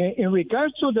 in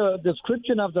regards to the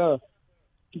description of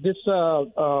this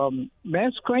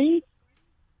mass crane.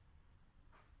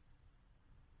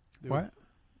 What?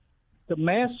 The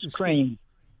mass crane.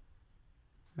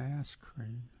 Mass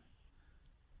crane.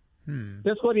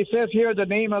 That's what it says here. The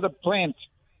name of the plant.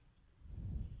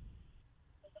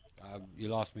 You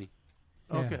lost me.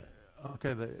 Okay. Yeah.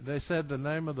 Okay. They said the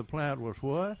name of the plant was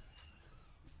what?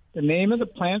 The name of the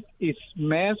plant is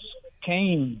mass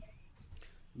cane.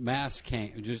 Mass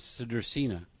cane, just a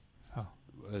Dracaena,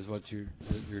 is what you're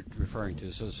referring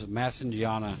to. So it's a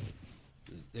Massingiana.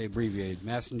 They abbreviated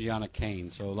Massingiana cane.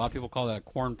 So a lot of people call that a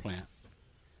corn plant.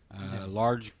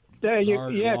 Large,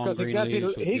 long green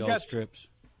leaves with yellow strips.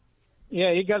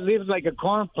 Yeah, he got leaves like a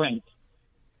corn plant.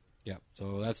 Yeah,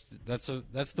 so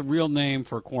that's the real name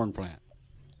for a corn plant,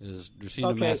 is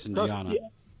Dracaena Massingiana.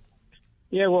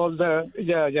 Yeah, well, the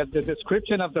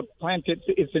description of the plant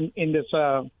is in this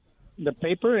the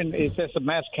paper, and it says a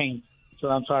mass cane. So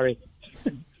I'm sorry.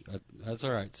 That's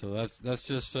all right. So that's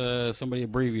just somebody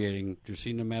abbreviating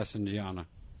Dracaena Massingiana.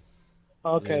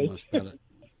 Okay.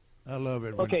 I love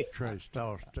it when Trace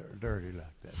talks dirty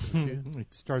like that. Don't you?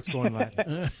 It starts going like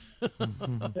that.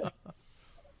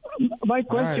 My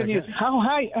question is, how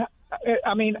high?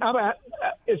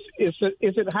 Is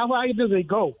it how high do they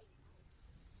go?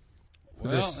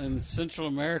 Well, in Central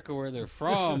America, where they're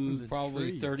from,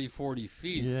 probably 30, 40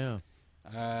 feet. Yeah.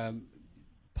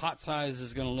 Pot size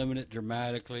is going to limit it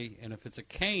dramatically, and if it's a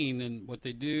cane, then what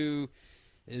they do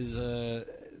is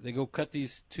they go cut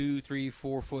these 2, 3,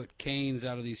 4 foot canes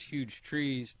out of these huge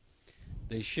trees.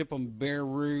 They ship them bare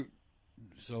root,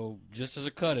 so just as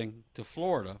a cutting, to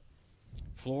Florida.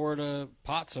 Florida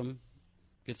pots them,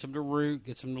 gets them to root,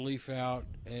 gets them to leaf out,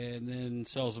 and then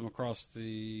sells them across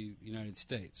the United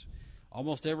States.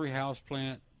 Almost every house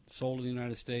plant sold in the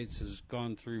United States has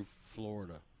gone through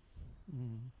Florida.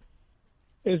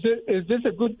 Is this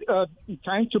a good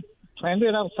time to plant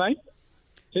it outside?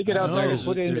 Take it outside and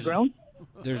put it in the ground?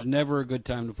 There's never a good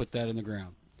time to put that in the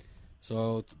ground.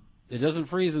 So it doesn't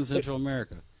freeze in Central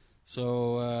America.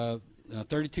 So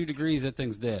 32 degrees, that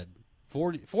thing's dead.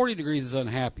 40 degrees is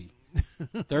unhappy.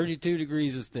 32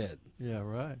 degrees is dead. Yeah,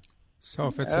 right. So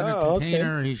if it's in a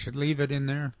container, he should leave it in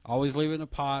there? Always leave it in a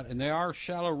pot, and they are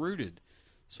shallow-rooted.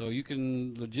 So you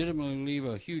can legitimately leave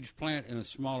a huge plant in a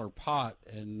smaller pot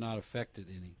and not affect it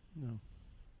any. No.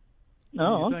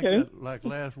 Oh, you think that, like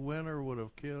last winter would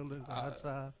have killed it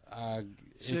outside?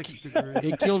 6 degrees.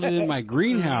 It killed it in my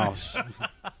greenhouse.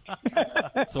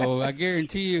 So I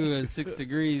guarantee you, at 6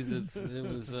 degrees,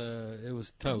 it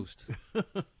was toast.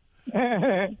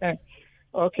 Okay.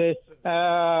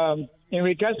 In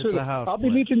regards to, I'll be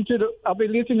listening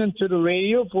to the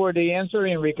radio for the answer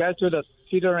in regards to the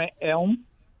cedar elm.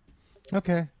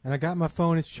 Okay, and I got my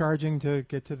phone. It's charging to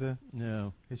get to the.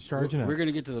 No, it's charging. We're going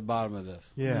to get to the bottom of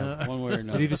this. Yeah, one way or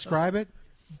another. Did he describe it?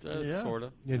 Sort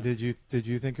of. Yeah. Did you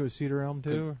think it was cedar elm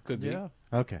too? Could be. Yeah.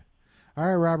 Okay. All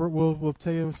right, Robert. We'll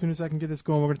tell you as soon as I can get this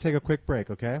going. We're going to take a quick break.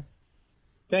 Okay.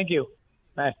 Thank you.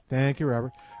 Bye. Thank you,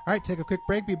 Robert. All right, take a quick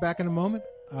break. Be back in a moment.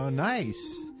 Oh,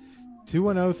 nice.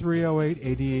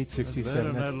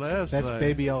 210-308-8867. That's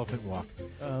Baby Elephant Walk.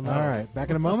 No. All right, back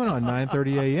in a moment on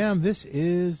 9:30 a.m. This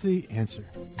is The Answer.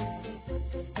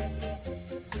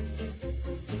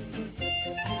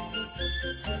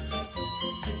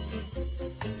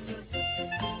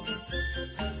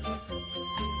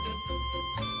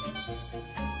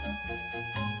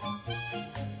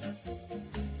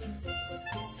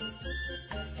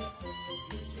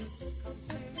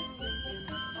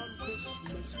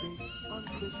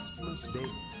 Day,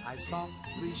 I saw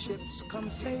 3 ships come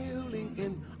sailing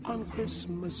in on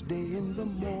Christmas Day in the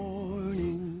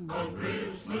morning. On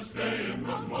Christmas Day in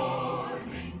the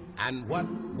morning. And what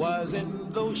was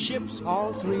in those ships,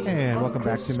 all three? And welcome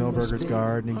back to Millburgers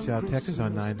Gardening, South Texas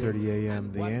on 9:30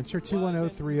 a.m. The Answer,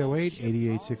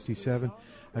 210-308-8867.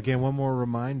 Again, one more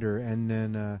reminder, and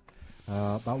then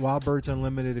about Wild Birds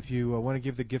Unlimited. If you want to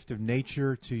give the gift of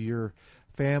nature to your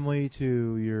family,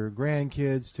 to your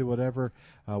grandkids, to whatever,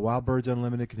 Wild Birds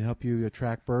Unlimited can help you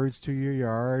attract birds to your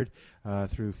yard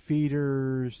through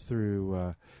feeders,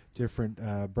 through different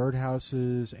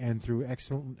birdhouses, and through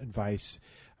excellent advice.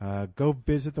 Go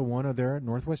visit the one there at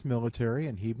Northwest Military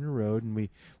and Hebner Road, and we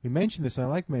mentioned this. I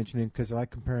like mentioning it because I like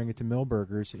comparing it to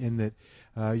Millburgers in that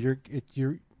you're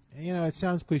it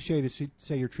sounds cliche to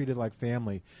say you're treated like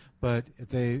family, but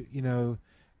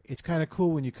it's kind of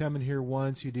cool when you come in here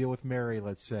once, you deal with Mary,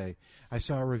 let's say. I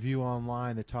saw a review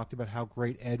online that talked about how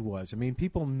great Ed was. I mean,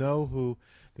 people know who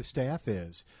the staff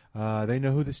is. They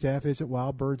know who the staff is at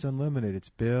Wild Birds Unlimited. It's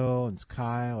Bill, it's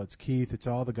Kyle, it's Keith, it's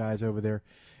all the guys over there,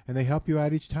 and they help you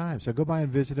out each time. So go by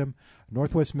and visit them,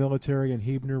 Northwest Military and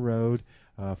Hebner Road,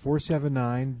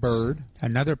 479 Bird.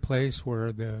 Another place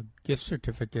where the gift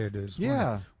certificate is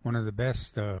one of the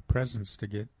best presents to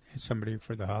get somebody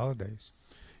for the holidays.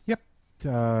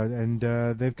 And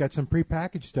they've got some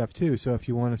prepackaged stuff, too. So if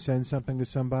you want to send something to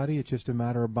somebody, it's just a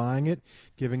matter of buying it,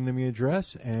 giving them the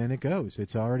address, and it goes.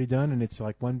 It's already done, and it's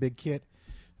like one big kit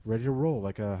ready to roll,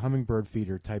 like a hummingbird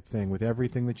feeder type thing with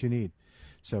everything that you need.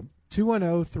 So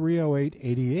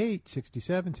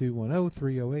 210-308-8867,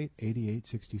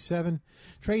 210-308-8867.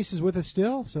 Trace is with us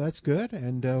still, so that's good.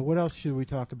 And what else should we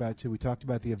talk about, too? We talked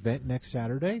about the event next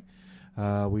Saturday.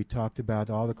 We talked about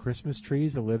all the Christmas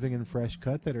trees, the living and fresh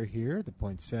cut that are here, the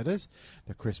poinsettias,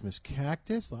 the Christmas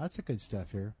cactus, lots of good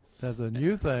stuff here. There's a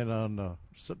new thing on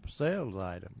sales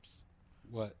items.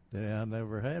 What? That I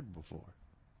never had before.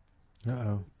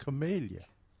 Uh-oh. Camellia.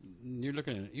 You're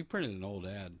looking at you printed an old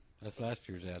ad. That's last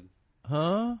year's ad.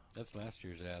 Huh? That's last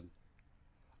year's ad.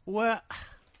 Well,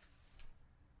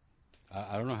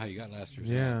 I don't know how you got last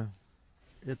year's ad.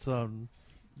 It's on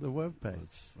the webpage.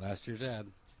 It's last year's ad.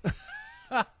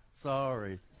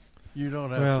 Sorry, you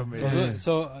don't have camellias.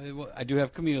 So I do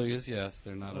have camellias. Yes,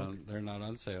 they're not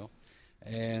on sale.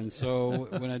 And so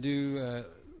when I do,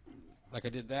 like I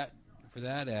did that for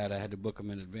that ad, I had to book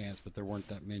them in advance, but there weren't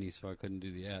that many, so I couldn't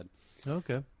do the ad.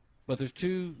 Okay. But there's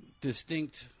two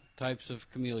distinct types of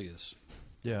camellias.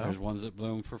 Yeah. There's ones that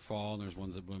bloom for fall, and there's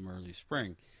ones that bloom early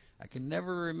spring. I can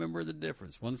never remember the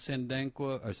difference. One's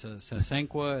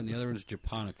Sasanqua, and the other one's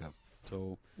Japonica.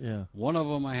 So one of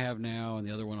them I have now, and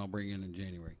the other one I'll bring in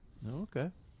January.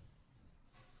 Okay.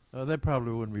 They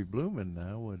probably wouldn't be blooming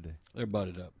now, would they? They're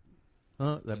budded up.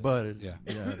 Huh? They're budded? Yeah.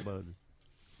 Yeah, budded.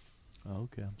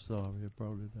 Okay, I'm sorry. They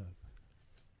brought it up.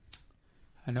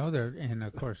 I know there, and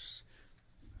of course,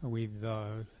 we've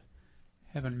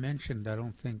haven't mentioned, I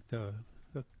don't think, the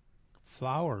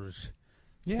flowers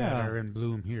that are in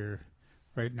bloom here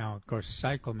right now. Of course,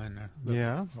 cyclamen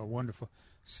are wonderful.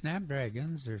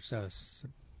 Snapdragons, there's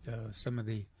some of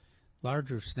the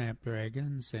larger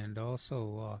snapdragons, and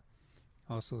also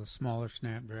the smaller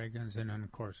snapdragons, and then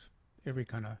of course every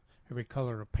color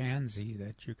of pansy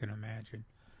that you can imagine,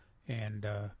 and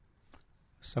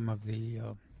some of the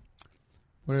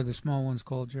what are the small ones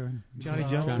called, Jerry? Johnny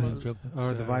Jump,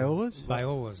 or the violas?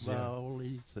 Violas,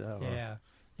 yeah.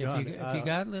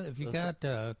 If you got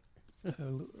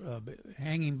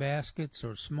hanging baskets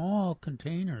or small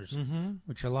containers,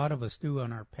 which a lot of us do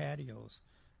on our patios,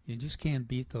 you just can't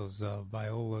beat those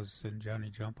violas and Johnny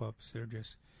Jump Ups.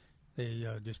 They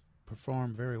just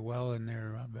perform very well, and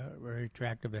they're very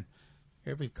attractive in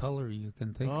every color you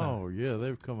can think of. Oh yeah,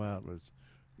 they've come out with,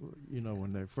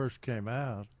 when they first came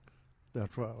out.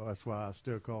 That's why I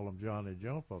still call them Johnny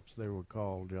Jump Ups. They were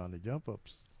called Johnny Jump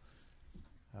Ups.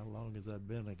 How long has that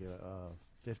been ago?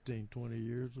 15, 20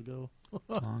 years ago.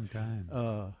 Long time.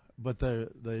 But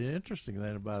the interesting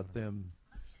thing about them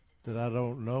that I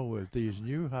don't know if these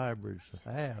new hybrids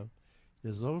have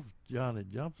is those Johnny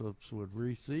Jump Ups would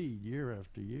reseed year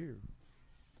after year.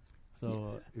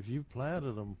 So if you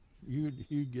planted them, you'd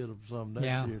get them some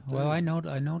next year too. Well, I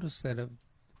noticed that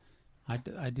I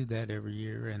do that every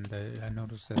year, and I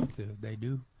noticed that they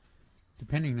do,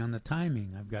 depending on the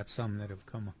timing. I've got some that have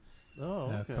come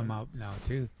out now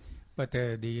too. But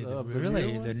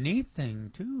the neat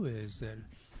thing too is that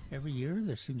every year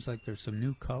there seems like there's some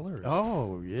new colors.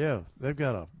 Oh yeah, they've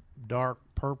got a dark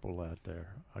purple out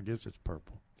there. I guess it's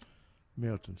purple.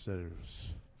 Milton said it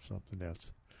was something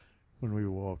else when we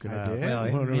were walking out.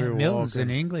 Well, Milton's an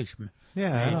English major.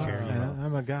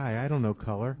 I'm a guy. I don't know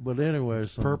color. But anyway,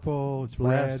 it's purple, it's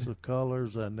blasts red. of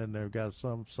colors, and then they've got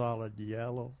some solid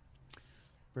yellow.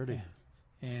 Pretty.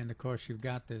 And of course, you've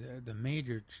got the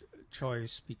major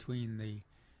choice between the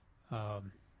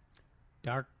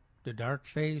dark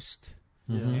faced,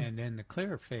 and then the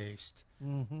clear faced.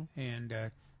 Mm-hmm.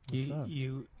 And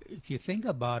you if you think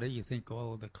about it, you think,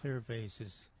 oh, the clear face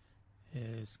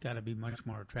is got to be much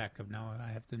more attractive. Now,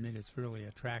 I have to admit, it's really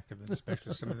attractive,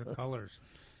 especially some of the colors.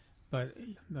 But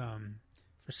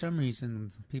for some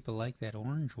reason, people like that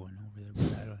orange one over there.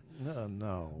 But I don't,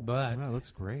 no. But that looks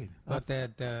great. But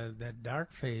that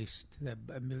dark faced,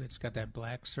 it's got that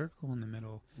black circle in the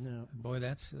middle. Yeah. Boy,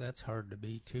 that's hard to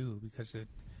beat too, because it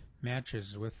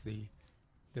matches with the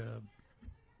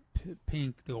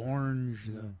pink, the orange,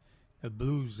 the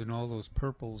blues, and all those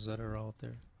purples that are out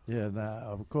there. Yeah. Now,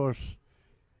 of course,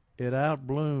 it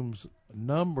outblooms a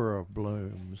number of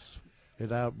blooms. It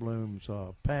outblooms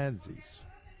pansies.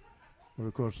 But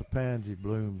of course, the pansy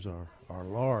blooms are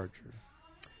larger.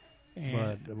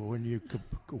 And but when you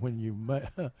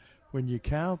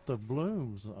count the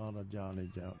blooms on a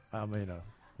a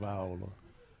viola,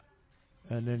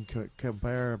 and then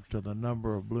compare them to the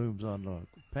number of blooms on the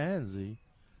pansy,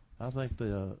 I think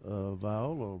the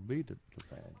viola will beat the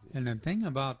pansy. And the thing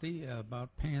about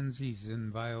pansies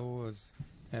and violas,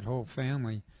 that whole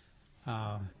family,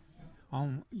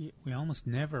 we almost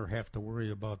never have to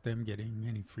worry about them getting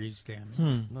any freeze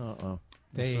damage.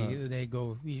 They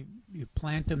go. You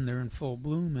plant them, they're in full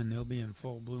bloom, and they'll be in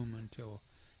full bloom until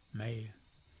May.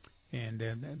 And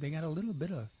they got a little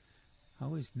bit of. I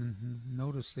always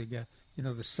notice they got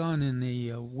the sun in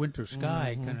the winter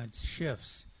sky kind of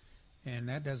shifts, and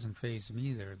that doesn't faze them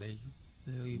either.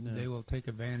 They will take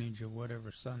advantage of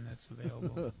whatever sun that's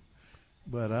available.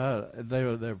 But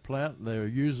they're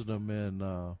using them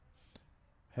in.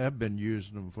 Have been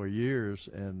using them for years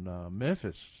in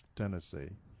Memphis,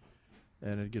 Tennessee,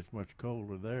 and it gets much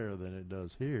colder there than it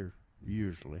does here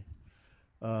usually.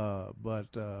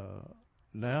 But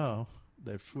now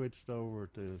they've switched over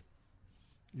to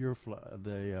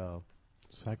the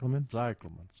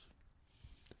cyclamens,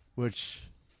 which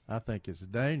I think is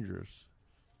dangerous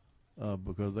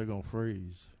because they're gonna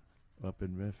freeze up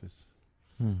in Memphis.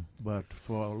 But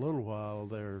for a little while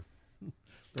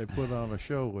they put on a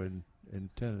show in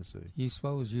Tennessee. You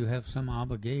suppose you have some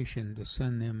obligation to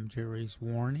send them Jerry's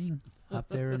warning up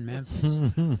there in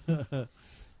Memphis?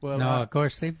 Well, no, of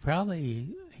course he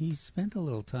spent a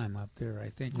little time up there. I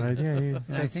think. Right, yeah,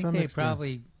 and I think they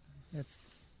probably that's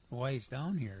why he's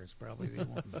down here. Is probably they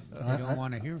don't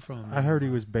want to hear from him. I heard he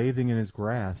was bathing in his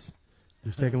grass. He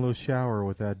was taking a little shower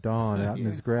with that dawn out in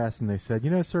his grass, and they said,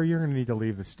 "Sir, you're going to need to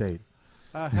leave the state."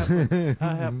 I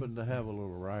happen to have a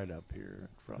little write up here in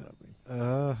front of me.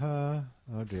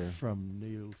 Oh dear. From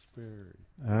Neil Sperry.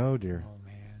 Oh dear. Oh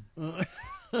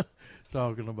man.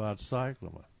 Talking about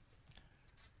cyclamen.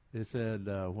 It said,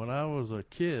 when I was a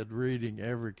kid reading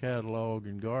every catalog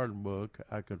and garden book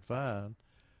I could find,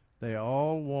 they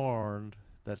all warned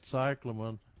that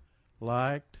cyclamen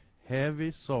liked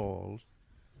heavy soils,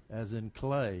 as in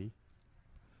clay.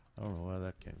 I don't know where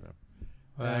that came from.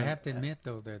 Well, I have to admit,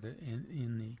 though, that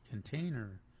in the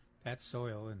container, that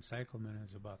soil in cyclamen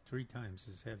is about 3 times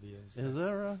as heavy as is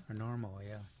that right? Or normal,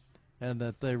 yeah. And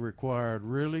that they required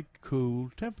really cool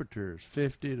temperatures,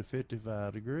 50 to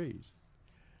 55 degrees.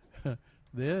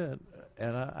 Then,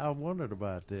 and I wondered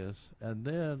about this, and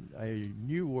then a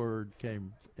new word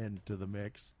came into the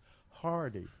mix,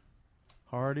 hardy.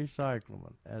 Hardy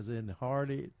cyclamen, as in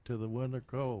hardy to the winter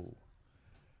cold.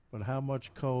 But how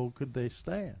much cold could they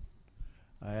stand?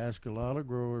 I asked a lot of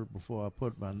growers before I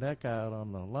put my neck out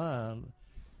on the line,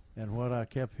 and what I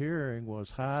kept hearing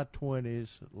was high 20s,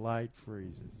 light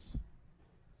freezes.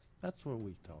 That's what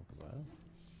we talk about.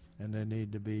 And they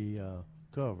need to be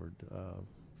covered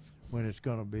when it's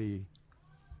going to be,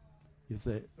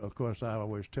 of course, I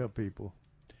always tell people,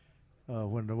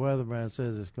 when the weatherman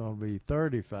says it's going to be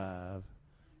 35,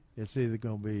 it's either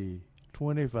going to be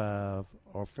 25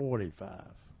 or 45,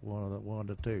 one of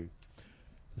the two.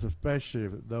 Especially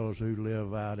those who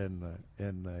live out in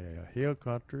the hill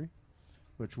country,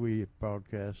 which we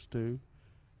broadcast to,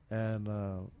 and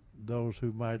those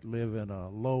who might live in a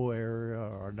low area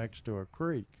or next to a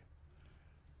creek.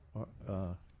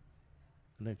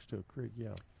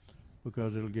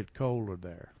 Because it'll get colder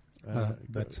there.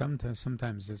 But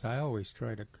sometimes, as I always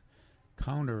try to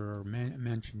counter or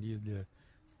mention to you,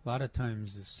 a lot of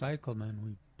times the cyclamen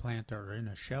we plant are in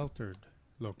a sheltered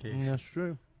location. That's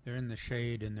true. They're in the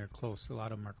shade and they're close. A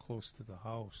lot of them are close to the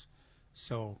house.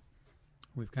 So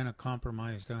we've kind of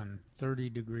compromised on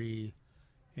 30-degree,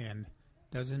 and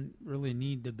doesn't really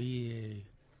need to be a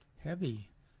heavy.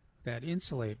 That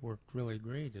insulate worked really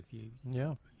great. If you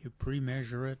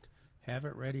pre-measure it, have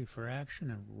it ready for action,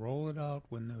 and roll it out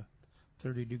when the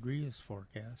 30 degree is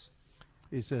forecast.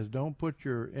 He says, don't put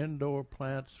your indoor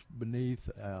plants beneath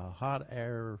hot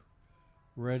air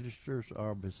registers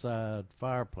or beside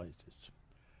fireplaces.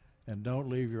 And don't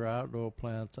leave your outdoor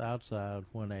plants outside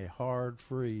when a hard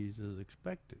freeze is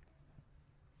expected.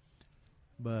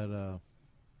 But I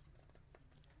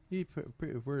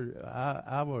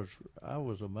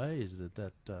was amazed at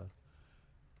that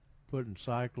putting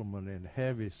cyclamen in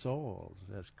heavy soils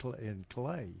as in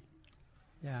clay.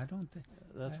 Yeah, I don't think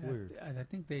that's weird. I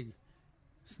think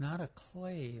it's not a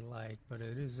clay-like, but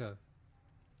it is a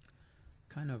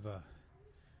kind of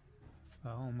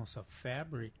almost a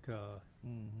fabric.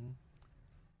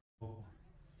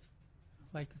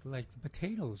 Like the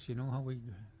potatoes, you know how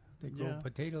they grow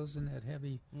potatoes in that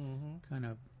heavy kind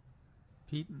of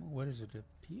what is it, a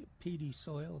peaty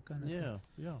soil kind of thing?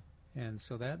 Yeah. And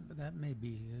so that may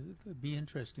be it'd be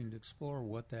interesting to explore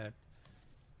what that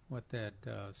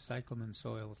cyclamen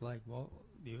soil is like. Well,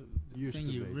 the thing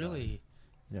you really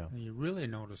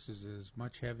notice is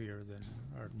much heavier than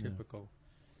our typical.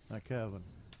 Now, Calvin,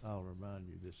 I'll remind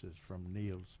you, this is from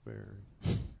Neil Sperry.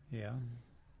 Yeah.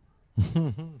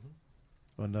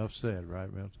 Enough said,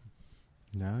 right, Milton?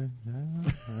 No, I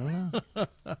don't know.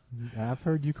 I've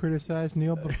heard you criticize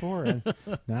Neil before, and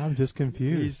now I'm just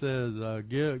confused. He says,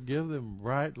 give them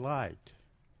bright light.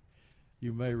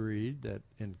 You may read that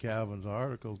in Calvin's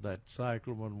article that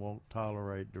cyclamen won't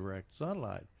tolerate direct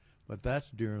sunlight, but that's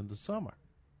during the summer.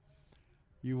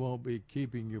 You won't be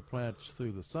keeping your plants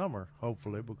through the summer,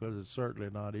 hopefully, because it's certainly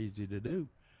not easy to do.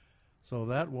 So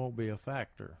that won't be a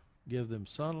factor. Give them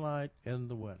sunlight in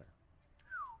the winter.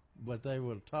 But they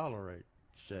will tolerate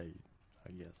shade,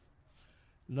 I guess.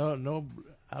 No,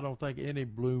 I don't think any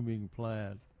blooming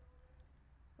plant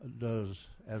does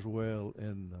as well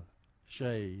in the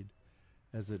shade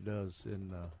as it does in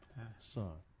the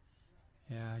sun.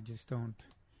 Yeah, I just don't.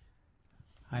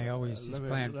 I always just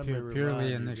plant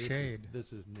purely in the shade.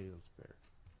 This is Neil Sperry.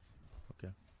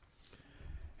 Okay.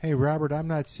 Hey, Robert, I'm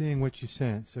not seeing what you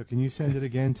sent, so can you send it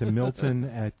again to Milton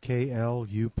at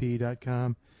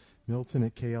KLUP.com? Milton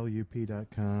at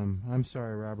KLUP.com. I'm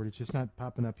sorry, Robert, it's just not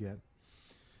popping up yet.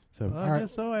 So I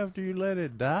guess so. After you let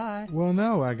it die. Well,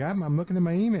 no, I'm looking at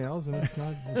my emails and it's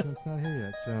not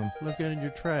here yet. So looking in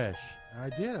your trash. I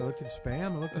did. I looked at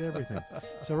spam. I looked at everything.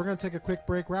 So we're going to take a quick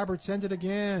break. Robert, send it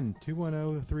again.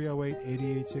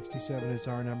 210-308-8867 is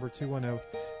our number.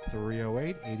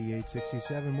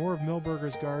 210-308-8867. More of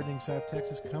Milberger's Gardening South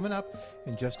Texas coming up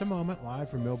in just a moment, live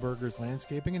from Milberger's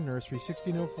Landscaping and Nursery,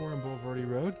 1604 on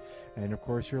Boulevardy Road. And, of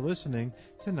course, you're listening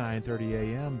to 9:30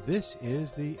 a.m. This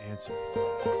is The Answer.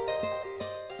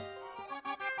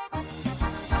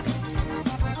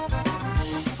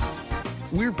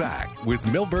 We're back with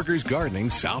Milberger's Gardening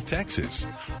South Texas.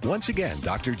 Once again,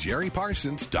 Dr. Jerry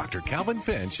Parsons, Dr. Calvin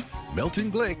Finch, Milton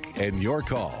Glick, and your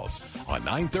calls on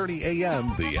 9:30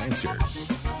 a.m. The Answer.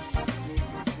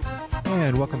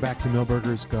 And welcome back to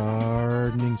Milberger's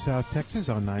Gardening South Texas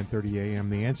on 9:30 a.m.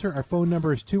 The Answer. Our phone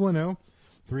number is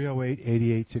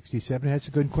 210-308-8867. Had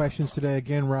some good questions today.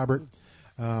 Again, Robert,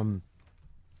 I'm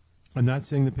not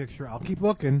seeing the picture. I'll keep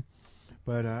looking.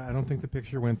 But I don't think the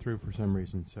picture went through for some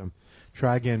reason. So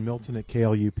try again, Milton at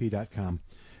KLUP.com.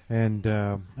 And,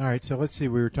 all right, so let's see.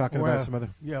 We were talking about some other...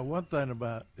 Yeah, one thing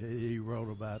about he wrote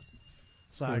about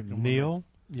cyclamen. Neil?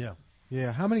 Yeah.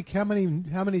 Yeah, how many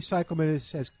cyclamen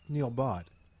has Neil bought?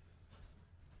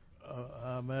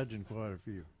 I imagine quite a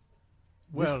few.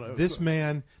 Well, this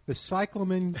man, the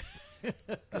cyclamen...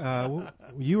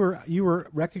 you were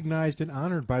recognized and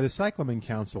honored by the Cyclamen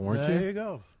Council, weren't you? There you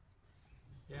go.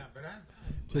 Yeah, but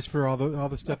just for all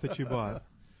the stuff that you bought.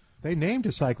 They named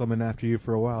a cyclamen after you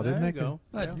for a while, didn't they? Go.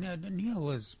 But Neil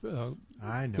was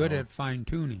I know. good at fine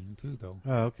tuning too, though.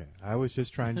 Oh, okay. I was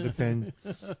just trying to defend.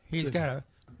 We've got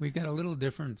a little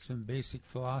difference in basic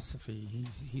philosophy.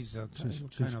 He's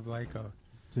kind of like a.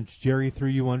 Since Jerry threw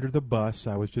you under the bus,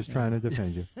 I was just trying to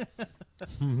defend you.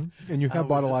 Mm-hmm. And you have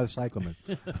bought a lot of cyclamen.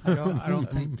 I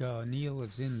don't think Neil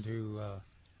is into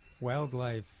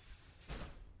wildlife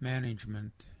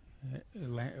management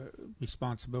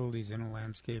responsibilities in a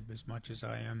landscape as much as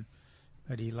I am,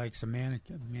 but he likes a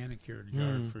manicured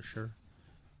yard for sure.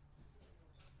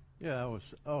 Yeah,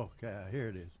 okay, here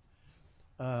it is.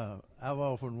 I've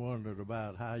often wondered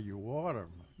about how you water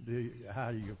them, how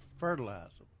you fertilize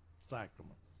them,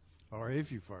 cyclamen, or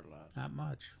if you fertilize them. Not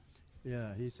much.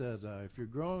 Yeah, he says if you're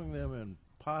growing them in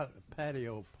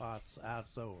patio pots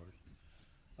outdoors,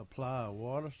 apply a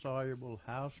water-soluble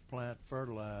houseplant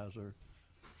fertilizer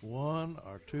 1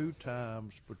 or 2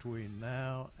 times between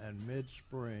now and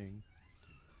mid-spring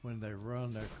when they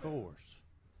run their course.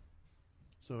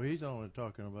 So he's only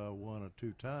talking about 1 or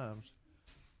 2 times,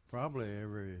 probably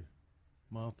every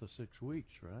month or 6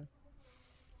 weeks, right?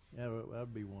 Yeah,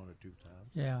 that'd be 1 or 2 times.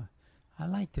 Yeah, I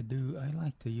like to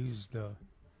use the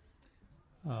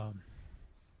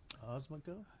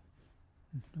Osmocote.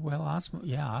 Well,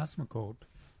 Osmocote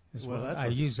is Well, what I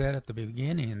use that at the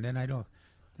beginning, and then I don't.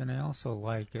 Then I also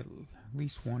like at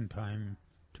least 1 time,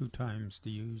 2 times to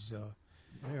use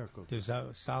Miracle. the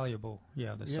soluble.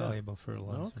 Yeah, the soluble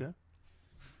fertilizer. Okay,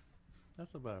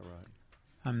 that's about right.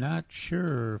 I'm not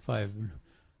sure if I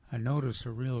notice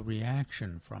a real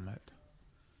reaction from it,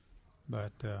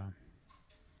 but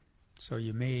so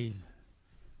you may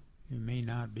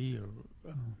not be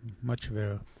much of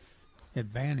a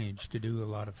advantage to do a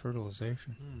lot of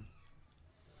fertilization.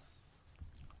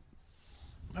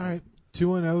 All right.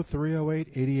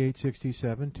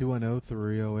 210-308-8867.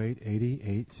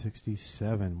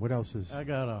 210-308-8867. What else is... I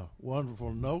got a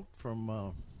wonderful note from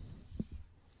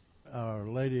our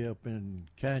lady up in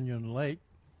Canyon Lake,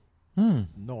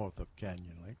 north of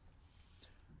Canyon Lake.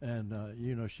 And,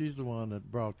 she's the one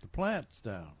that brought the plants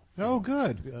down. Oh,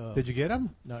 good. Did you get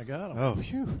them? I got them. Oh,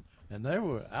 phew. And they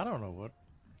were, I don't know what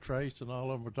Trace and all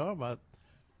of them were talking about.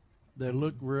 They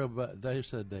look real bad. They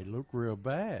said they look real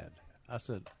bad. I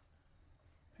said,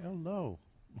 hell no.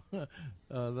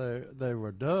 They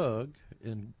were dug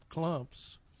in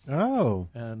clumps. Oh.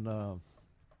 And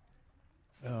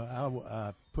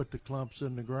I put the clumps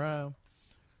in the ground,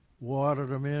 watered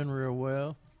them in real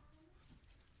well,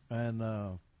 and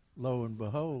lo and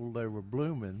behold, they were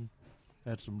blooming,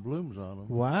 had some blooms on them.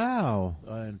 Wow.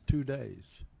 In 2 days.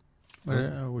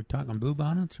 Are we talking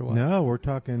bluebonnets or what? No, we're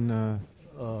talking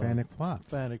Fanic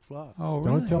phlox. Fanic phlox. Oh,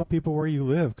 really? Don't tell people where you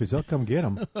live, because they'll come get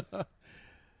them.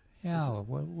 Yeah,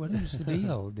 what is the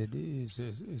deal?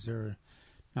 Is there...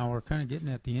 Now, we're kind of getting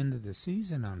at the end of the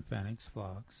season on Fanic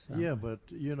phlox. Yeah, but,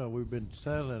 we've been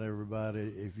telling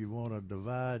everybody if you want to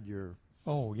divide your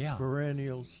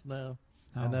perennials now,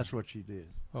 and that's what she did.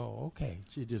 Oh, okay.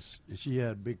 She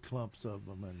had big clumps of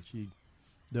them, and she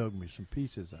dug me some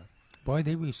pieces out. Boy,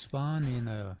 they respawn in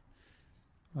a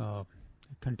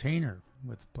container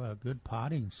with good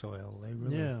potting soil.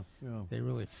 They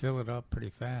really fill it up pretty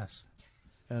fast.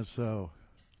 And so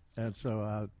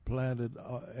I planted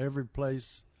every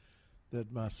place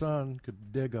that my son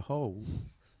could dig a hole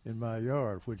in my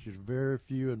yard, which is very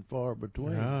few and far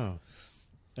between. Oh.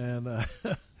 And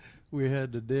we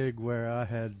had to dig where I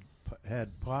had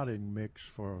potting mix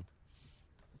for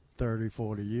 30,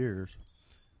 40 years.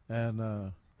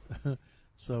 And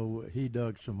so he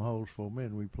dug some holes for me,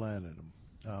 and we planted them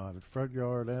in the front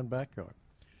yard and backyard.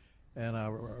 And I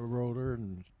wrote her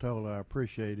and told her I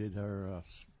appreciated her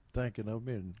thinking of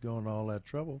me and going to all that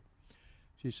trouble.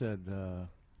 She said,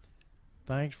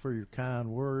 thanks for your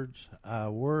kind words. I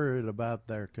worried about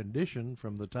their condition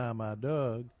from the time I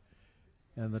dug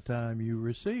and the time you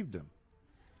received them.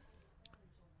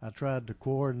 I tried to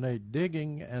coordinate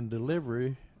digging and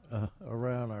delivery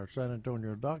around our San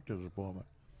Antonio doctor's appointment.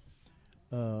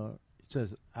 It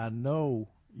says, I know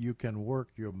you can work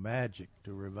your magic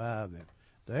to revive them.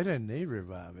 They didn't need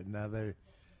reviving. Now, they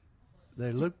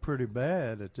look pretty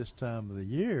bad at this time of the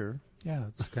year. Yeah,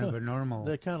 it's kind of a normal.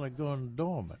 They're kind of going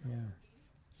dormant. Yeah.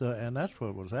 So, and that's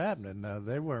what was happening. Now,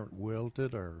 they weren't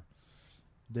wilted or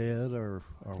dead or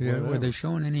whatever. Were they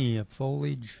showing any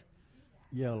foliage?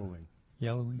 Yellowing.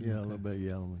 Yellowing? Yeah, a little bit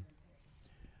yellowing.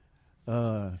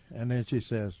 And then she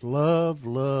says, love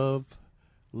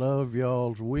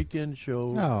y'all's weekend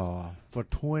show for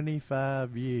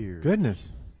 25 years. Goodness.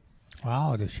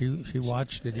 Wow, she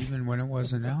watched it even when it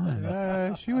wasn't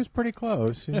on. She was pretty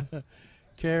close.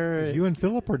 Carrie, you and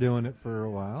Philip were doing it for a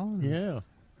while. Yeah.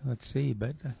 Let's see,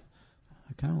 but I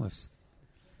kind of was.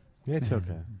 Yeah, it's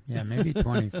okay. Yeah, maybe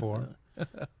 24.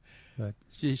 But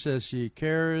she says she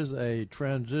carries a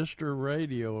transistor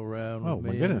radio around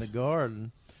with me in the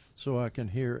garden so I can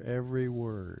hear every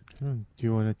word. Do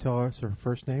you want to tell us her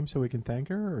first name so we can thank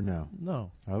her, or no?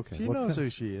 No. Okay. She knows who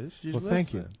she is. She's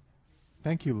thank you.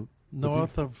 Thank you.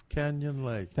 North of Canyon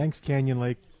Lake. Thanks, Canyon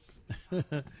Lake.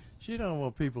 She don't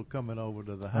want people coming over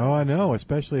to the house. Oh, I know,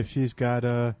 especially if she's got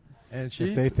and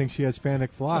if they think she has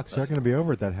Fanic phlox, they're going to be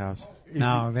over at that house.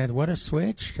 Now, what a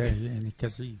switch,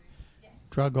 because he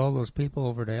drug all those people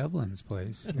over to Evelyn's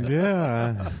place.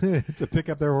 Yeah, to pick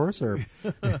up their horse herb.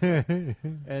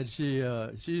 And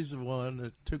she's the one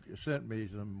that sent me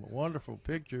some wonderful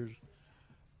pictures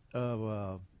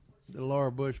of the Laura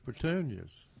Bush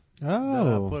petunias. Oh. That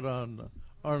I put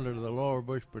under the Laura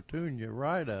Bush petunia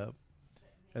write-up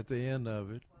at the end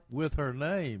of it with her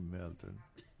name, Milton.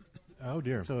 Oh,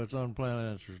 dear. So it's on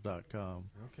plantanswers.com.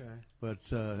 Okay. But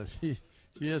she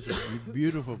has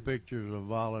beautiful pictures of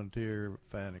volunteer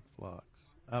Fanic phlox.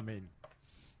 I mean,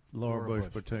 Laura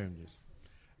Bush petunias.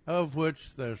 of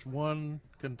which there's one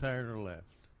container left.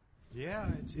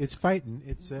 Yeah, it's fighting.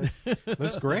 It's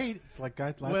looks great. It's like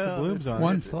got lots of blooms on it.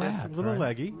 One flat, it's a little right?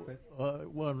 leggy.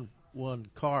 One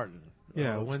carton.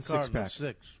 Yeah, one carton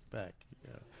six-pack. 6-pack.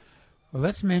 Yeah. Well,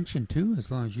 let's mention too,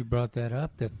 as long as you brought that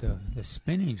up, that the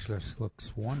spinach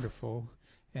looks wonderful,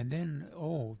 and then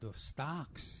the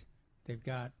stocks. They've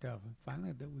got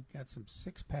finally we've got some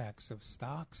 6-packs of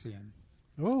stocks in.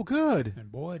 Oh, good. And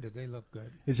boy, do they look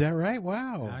good. Is that right?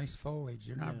 Wow. Nice foliage.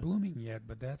 You're not blooming yet,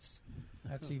 but that's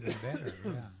even better.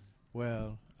 Yeah.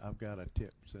 Well, I've got a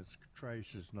tip since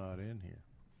Trace is not in here.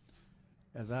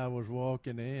 As I was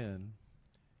walking in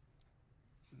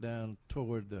down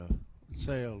toward the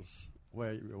sales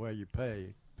where you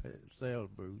pay sales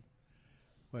booth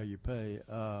where you pay,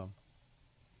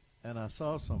 and I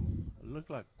saw some looked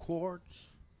like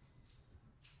quarts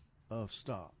of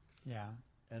stock. Yeah.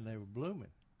 And they were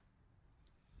blooming.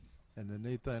 And the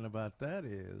neat thing about that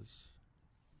is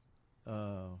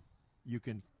you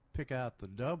can pick out the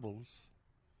doubles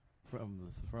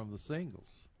from the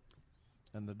singles,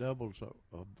 and the doubles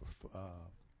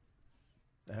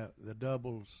the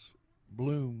doubles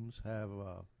blooms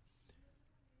are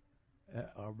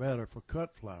better for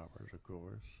cut flowers, of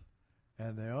course,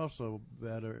 and they're also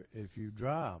better if you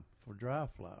dry them for dry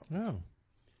flowers. Oh.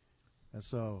 And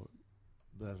so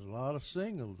there's a lot of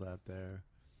singles out there,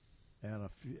 and a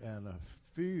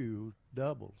few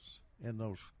doubles in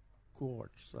those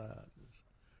quartz sizes,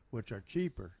 which are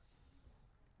cheaper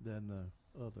than the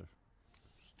other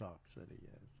stocks that he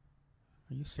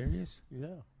has. Are you serious?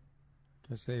 Yeah.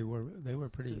 Because they were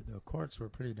pretty. The quartz were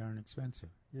pretty darn expensive.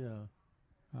 Yeah.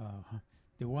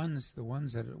 The ones that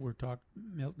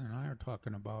Milton and I are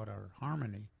talking about are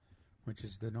Harmony, which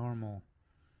is the normal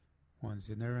ones,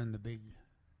 and they're in the big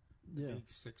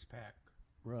 6-pack.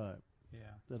 Right.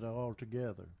 Yeah. That are all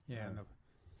together. Yeah, and the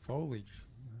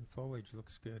foliage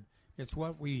looks good. It's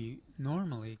what we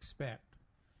normally expect,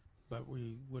 but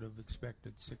we would have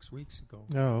expected 6 weeks ago.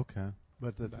 Oh, okay.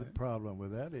 But the problem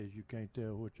with that is you can't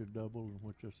tell which are double and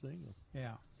which are single.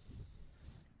 Yeah.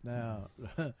 Now,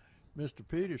 Mr.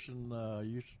 Peterson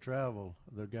used to travel,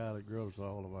 the guy that grows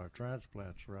all of our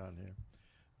transplants around here,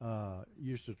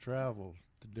 used to travel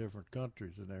to different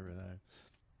countries and everything.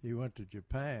 He went to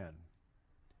Japan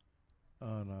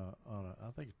on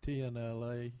I think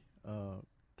TNLA,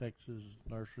 Texas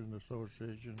Nursery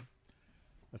Association,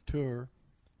 a tour,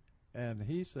 and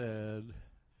he said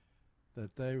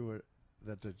that the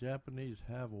Japanese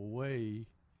have a way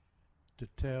to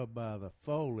tell by the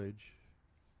foliage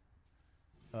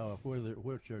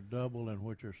which are double and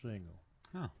which are single.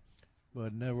 Huh.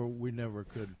 But we never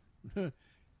could.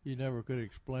 He never could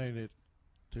explain it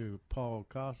to Paul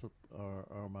Cossip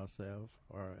or myself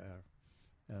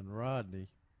and Rodney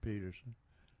Peterson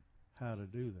how to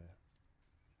do that.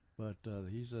 But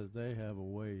he said they have a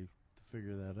way to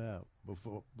figure that out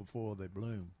before they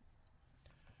bloom.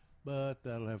 But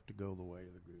that'll have to go the way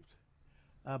of the goose.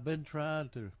 I've been trying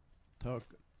to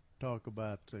talk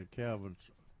about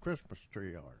Calvin's Christmas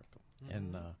tree article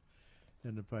in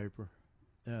the paper,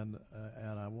 and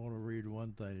I want to read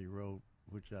one thing he wrote,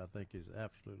 which I think is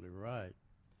absolutely right.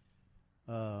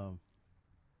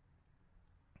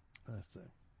 Let's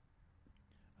see.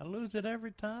 I lose it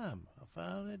every time. I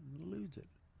find it and lose it.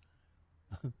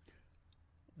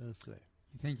 Let's see.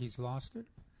 You think he's lost it?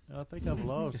 I think I've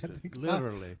lost it,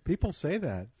 literally. People say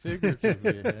that.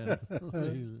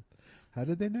 Figuratively. How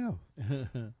did they know?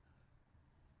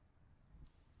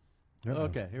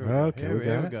 Okay, here we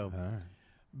go. All right.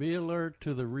 Be alert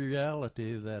to the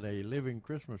reality that a living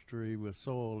Christmas tree with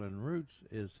soil and roots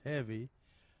is heavy,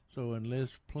 so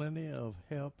enlist plenty of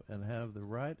help and have the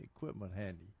right equipment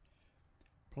handy.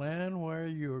 Plan where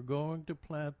you are going to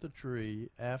plant the tree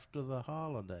after the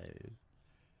holidays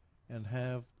and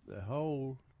have the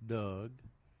hole dug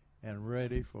and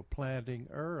ready for planting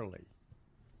early.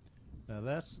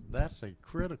 Now that's a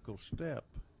critical step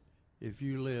if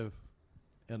you live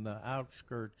in the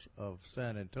outskirts of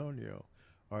San Antonio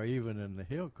or even in the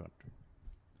hill country,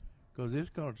 because it's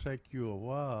going to take you a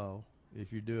while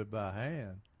if you do it by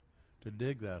hand to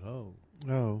dig that hole.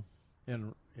 Oh.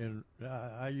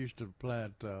 I used to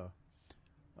plant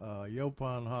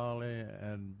Yopon holly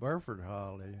and Burford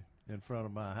holly in front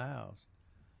of my house,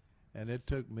 and it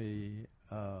took me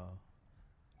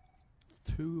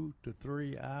 2 to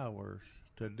 3 hours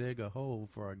to dig a hole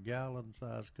for a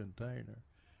gallon-sized container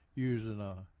using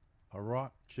a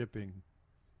rock chipping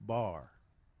bar,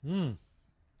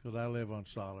 because I live on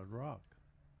solid rock,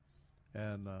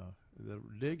 and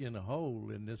digging a hole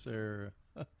in this area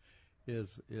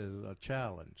is a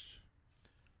challenge.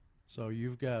 So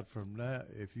you've got from that,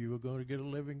 if you were going to get a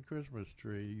living Christmas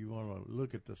tree, you want to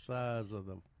look at the size of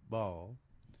the ball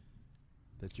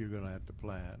that you're going to have to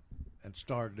plant and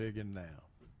start digging now.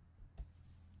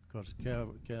 Because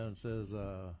Kevin says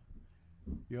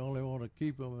you only want to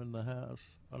keep them in the house.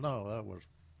 Oh, no, that was,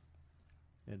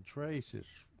 and Trace is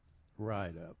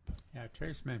right up. Yeah,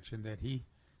 Trace mentioned that he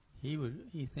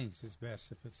thinks it's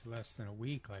best if it's less than a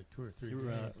week, like 2 or 3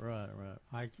 days. Right.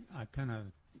 I kind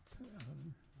of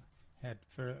had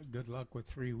good luck with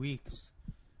 3 weeks.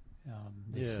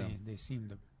 They seem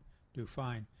to do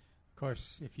fine. Of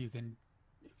course, if you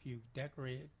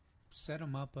decorate, set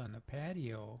them up on the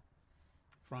patio,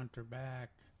 front or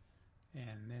back,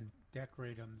 and then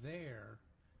decorate them there.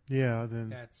 Yeah,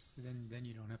 then then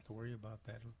you don't have to worry about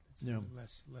that. It's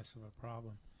less of a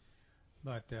problem.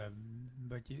 But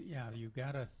you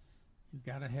gotta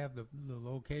have the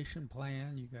location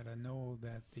plan. You gotta know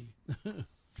that the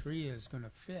tree is going to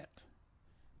fit,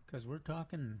 because we're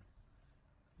talking,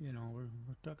 we're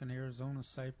talking Arizona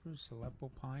cypress, Aleppo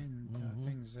pine,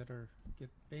 things that get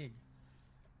big,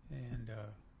 and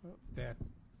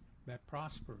that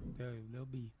prosper. They'll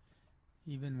be,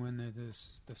 even when the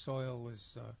soil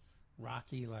is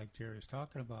rocky, like Jerry's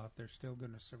talking about, they're still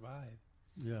going to survive.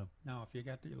 Yeah. Now, if you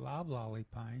got the loblolly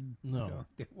pine,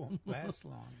 it won't last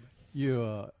long.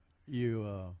 You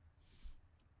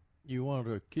want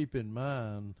to keep in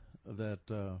mind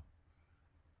that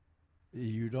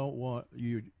you don't want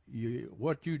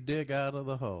what you dig out of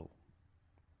the hole,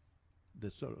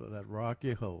 that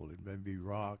rocky hole. It may be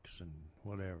rocks and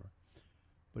whatever,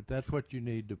 but that's what you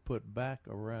need to put back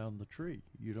around the tree.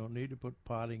 You don't need to put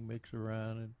potting mix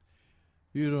around it.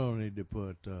 You don't need to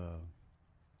put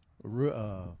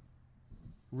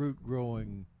root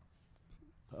growing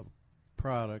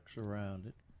products around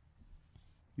it.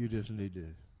 You just need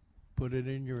to put it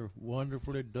in your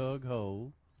wonderfully dug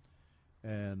hole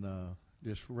and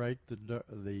just rake the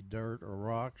dirt or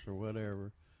rocks or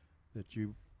whatever that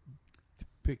you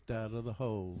picked out of the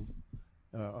hole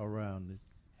around it,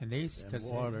 and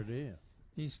water it in.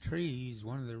 These trees,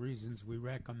 one of the reasons we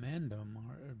recommend them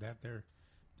are that they're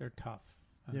tough.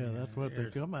 I mean, that's what they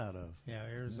come out of. Yeah,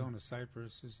 Arizona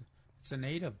cypress it's a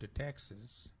native to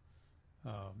Texas.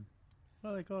 Well,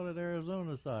 they call it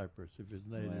Arizona cypress if it's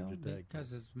native to Texas.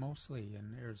 Because it's mostly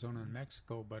in Arizona and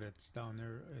Mexico, but it's down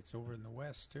there. It's over in the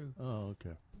west too. Oh,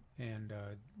 okay. And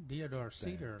Deodar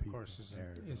cedar, of course,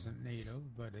 isn't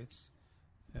native, but it's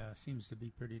seems to be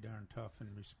pretty darn tough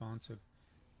and responsive.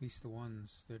 At least the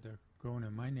ones that are grown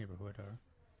in my neighborhood are.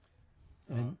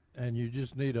 And you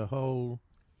just need a hole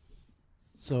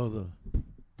so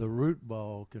the root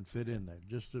ball can fit in there,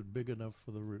 just big enough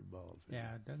for the root ball.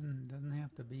 Yeah, it doesn't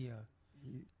have to be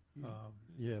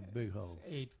big hole.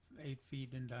 8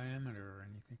 feet in diameter or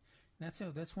anything.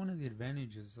 That's one of the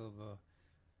advantages of a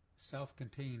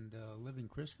self-contained living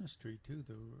Christmas tree too.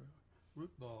 The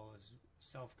root ball is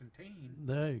self-contained.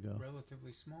 There you go.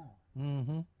 Relatively small.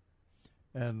 Mm-hmm.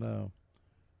 And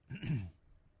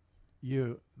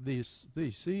these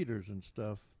cedars and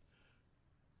stuff,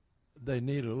 they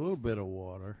need a little bit of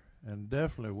water, and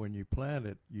definitely when you plant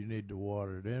it, you need to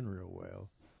water it in real well,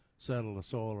 settle the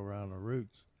soil around the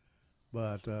roots.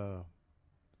 But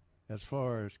as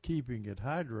far as keeping it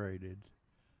hydrated,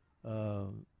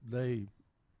 they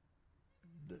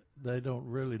don't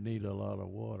really need a lot of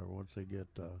water once they get.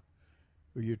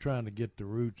 You're trying to get the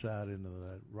roots out into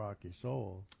that rocky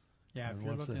soil. Yeah, if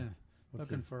you're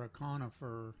looking for a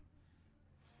conifer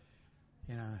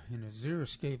in a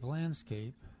xeriscape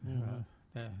landscape,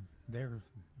 they're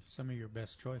some of your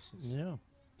best choices. Yeah,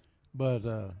 but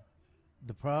the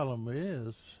problem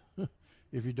is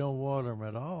if you don't water them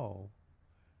at all,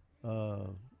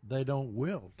 they don't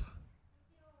wilt.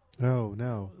 Oh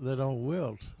no, they don't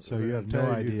wilt. So you have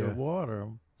no idea. You can water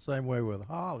them. Same way with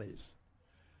hollies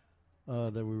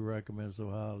that we recommend. So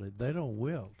holly, they don't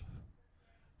wilt.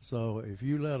 So if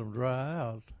you let them dry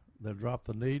out, they'll drop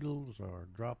the needles or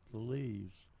drop the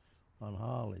leaves on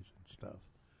hollies and stuff.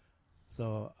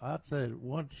 So I'd say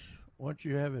once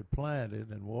you have it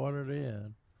planted and watered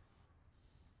in,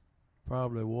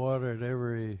 probably water it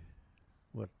every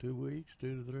 2 weeks,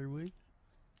 2 to 3 weeks.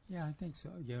 Yeah, I think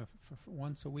so. Yeah, for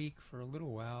once a week for a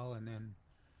little while, and then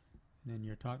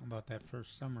you're talking about that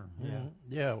first summer. Yeah.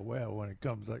 Yeah. Well, when it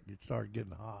comes up, you start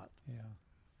getting hot. Yeah.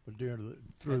 But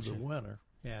through the winter.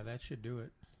 Yeah, that should do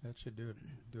it. That should do it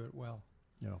well.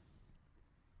 Yeah.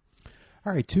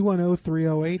 All right,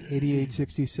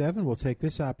 210-308-8867. We'll take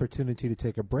this opportunity to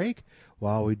take a break.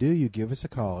 While we do, you give us a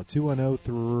call at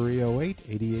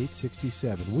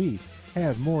 210-308-8867. We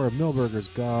have more of Milberger's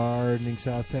Gardening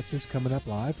South Texas coming up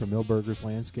live from Milberger's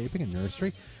Landscaping and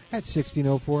Nursery. at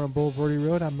 1604 on Boulevardy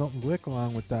Road. I'm Milton Glick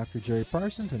along with Dr. Jerry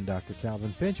Parsons and Dr.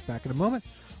 Calvin Finch. Back in a moment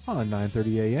on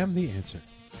 9:30 a.m. The Answer.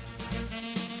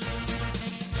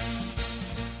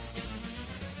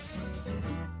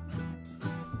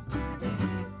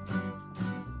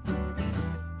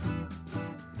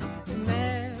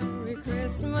 Merry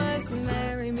Christmas,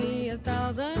 marry me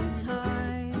 1,000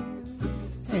 times.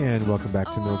 And welcome back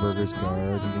to Milberger's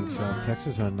Gardening, South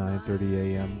Texas on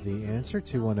 9:30 a.m. The Answer,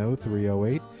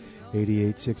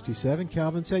 210-308-8867.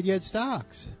 Calvin said you had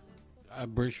stocks.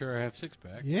 I'm pretty sure I have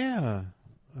 6-pack. Yeah.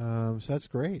 So that's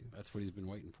great. That's what he's been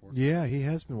waiting for. Yeah, he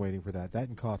has been waiting for that. That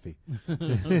and coffee.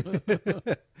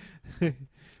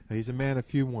 He's a man of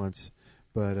few wants,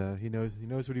 but he knows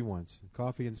what he wants.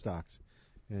 Coffee and stocks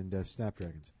and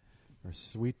snapdragons. Or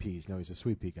sweet peas. No, he's a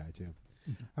sweet pea guy, too.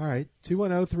 All right,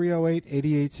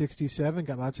 210-308-8867.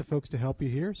 Got lots of folks to help you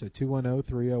here, so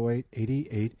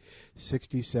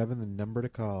 210-308-8867, the number to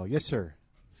call. Yes, sir.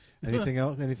 Anything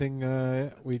else? Anything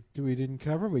we didn't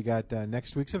cover? We got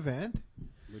next week's event.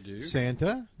 We do.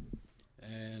 Santa.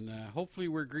 And hopefully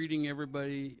we're greeting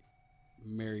everybody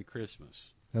Merry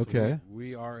Christmas. Okay. So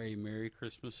we are a Merry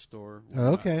Christmas store.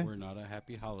 We're not a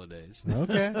Happy Holidays.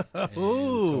 Okay.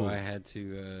 So I had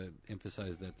to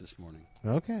emphasize that this morning.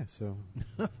 Okay, so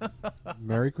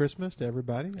Merry Christmas to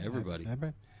everybody. Everybody.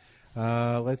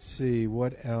 Let's see,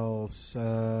 what else?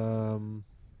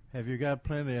 Have you got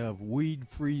plenty of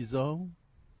weed-free zone?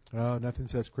 Oh, nothing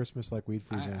says Christmas like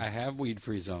weed-free zone. I have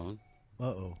weed-free zone.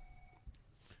 Uh-oh.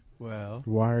 Well.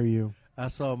 Why are you? I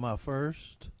saw my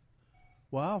first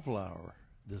wildflower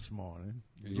this morning,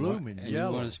 blooming and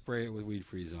yellow. You want to spray it with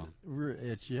weed-free zone.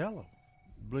 It's yellow.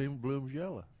 Blooms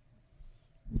yellow.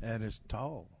 And it's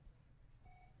tall.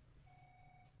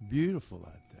 Beautiful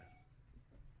out there.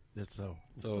 It's so.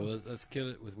 So let's kill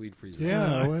it with weed-free zone.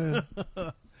 Yeah.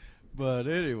 But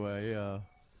anyway,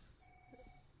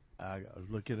 I was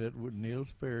looking at Neil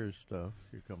Sperry's stuff.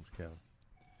 Here comes Kevin.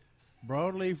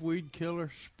 Broadleaf weed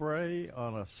killer spray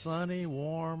on a sunny,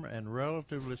 warm, and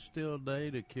relatively still day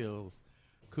to kill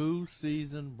cool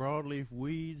season broadleaf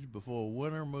weeds before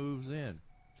winter moves in.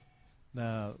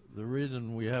 Now, the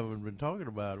reason we haven't been talking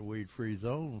about a weed-free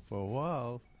zone for a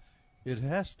while, it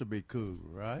has to be cool,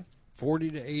 right?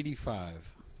 40 to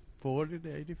 85. 40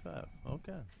 to 85.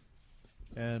 Okay.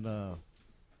 And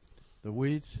the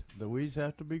weeds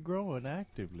have to be growing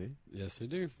actively. Yes, they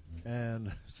do.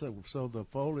 And so the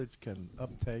foliage can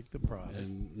uptake the product.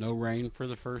 And no rain for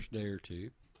the first day or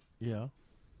two. Yeah.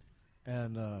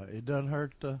 And it doesn't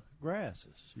hurt the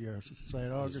grasses. Your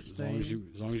St. Augustine. As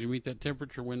long as you meet that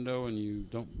temperature window and you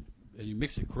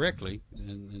mix it correctly,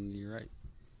 then you're right.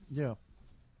 Yeah.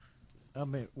 I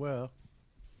mean, well,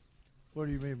 what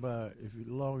do you mean by as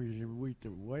long as you meet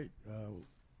the weight?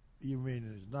 You mean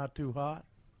it's not too hot?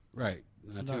 Right.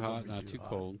 Not too hot, not too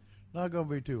cold. Not going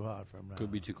to be too hot from now.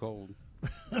 Could be too cold.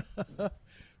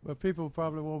 Well, people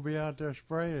probably won't be out there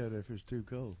spraying if it's too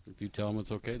cold. If you tell them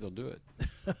it's okay, they'll do it.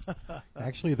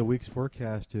 Actually, the week's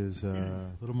forecast is a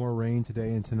little more rain today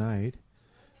and tonight.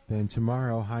 Then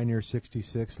tomorrow, high near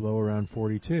 66, low around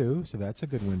 42. So that's a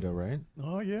good window, right?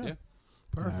 Oh, yeah.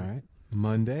 Perfect. All right.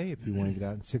 Monday, if you want to get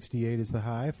out, 68 is the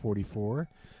high, 44.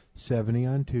 70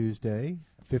 on Tuesday,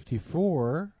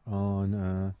 54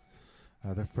 on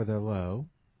for the low,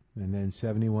 and then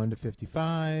 71 to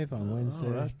 55 on Wednesday.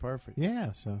 Oh, that's perfect.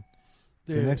 Yeah, so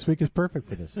the next week is perfect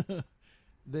for this.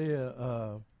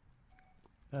 Does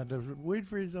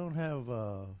weed-free zone have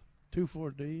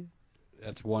 2,4-D?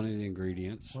 That's one of the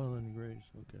ingredients. One of the ingredients,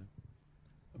 okay.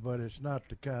 But it's not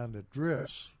the kind that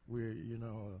drifts.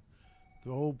 The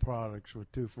old products with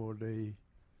 2,4-D.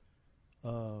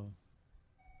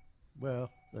 Well,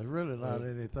 there's really not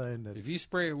anything that. If you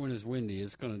spray it when it's windy,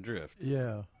 it's going to drift.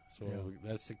 Yeah. So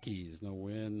that's the key: is no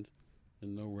wind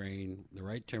and no rain, the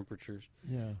right temperatures.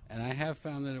 Yeah. And I have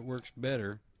found that it works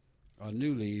better on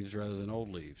new leaves rather than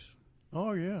old leaves.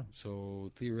 Oh yeah. So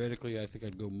theoretically, I think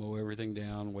I'd go mow everything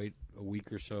down, wait a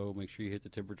week or so, make sure you hit the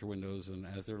temperature windows, and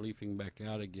as they're leafing back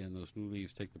out again, those new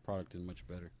leaves take the product in much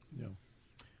better. Yeah.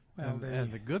 Well,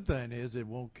 and the good thing is it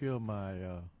won't kill my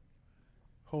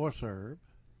horse herb.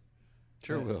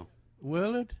 Sure will.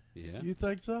 Will it? Yeah. You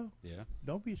think so? Yeah.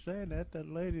 Don't be saying that. That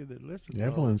lady that listens.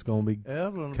 Evelyn's going to be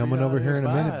coming over here in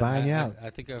a minute, buying out. I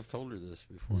think I've told her this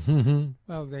before.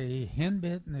 Well, the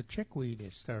henbit and the chickweed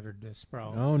has started to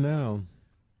sprout. Oh, no.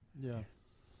 Yeah.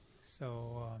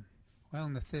 So,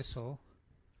 and the thistle.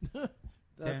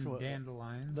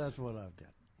 Dandelions. That's what I've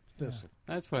got. Thistle.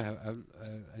 Yeah. That's why I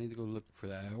need to go look for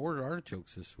that. I ordered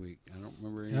artichokes this week. I don't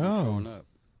remember anything showing up.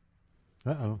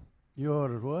 Uh-oh. You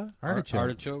ordered what? Artichoke.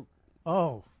 Artichoke.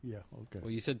 Oh, yeah, okay. Well,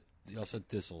 you said Y'all said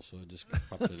thistle, so it just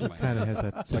popped into my head. Kind of has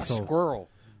that It's like thistle, squirrel.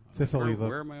 thistly look.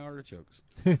 Where are my artichokes?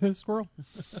 Squirrel.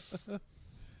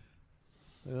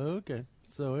 Okay.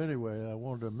 So anyway, I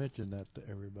wanted to mention that to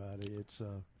everybody. It's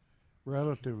a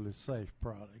relatively safe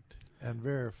product and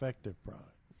very effective product.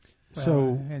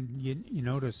 Well, and you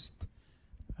noticed,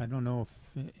 I don't know if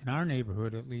in our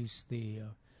neighborhood at least, the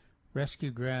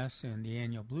rescue grass and the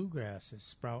annual bluegrass is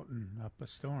sprouting up a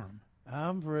storm.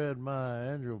 I'm afraid my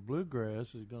annual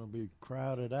bluegrass is going to be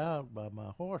crowded out by my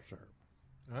horse herb.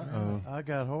 Uh-oh. I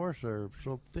got horse herb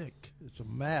so thick. It's a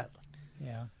mat.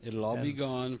 Yeah. It'll all be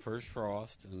gone first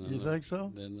frost. And then You think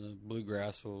so? Then the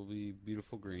bluegrass will be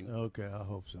beautiful green. Okay, I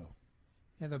hope so.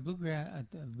 Yeah, the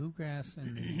bluegrass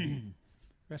and the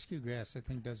rescue grass, I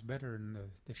think, does better in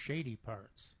the shady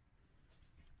parts.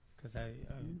 Because I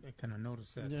kind of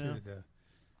noticed that Yeah.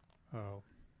 too.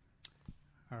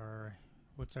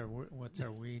 What's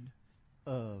our weed?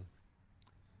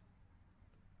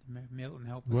 Milton,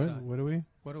 help us out. What do we?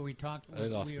 What do we talk? They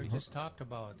lost We were me. just talked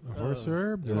about The horse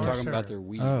herb? They're The talking horse about herb. their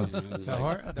weed. Oh. You know, it's The like-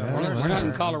 hor- the we're horse not in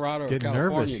herb. Colorado or Getting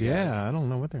California, nervous. guys. Yeah, I don't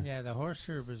know what they're. Yeah, the horse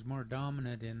herb is more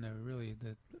dominant in the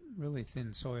really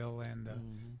thin soil and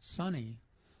sunny.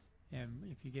 And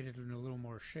if you get it in a little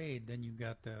more shade, then you've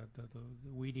got the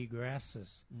weedy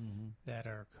grasses that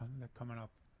are coming up.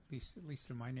 At least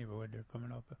in my neighborhood, they're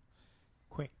coming up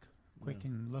quick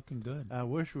and looking good. I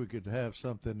wish we could have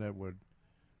something that would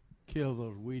kill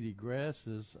those weedy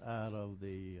grasses out of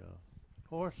the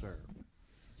horse herb.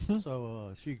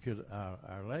 So she could,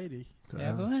 our lady,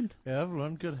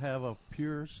 Evelyn could have a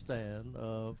pure stand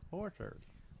of horse herb.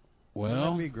 Wouldn't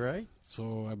Well, that be great?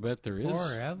 So I bet there is.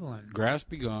 Or Evelyn. Grass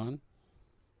be gone.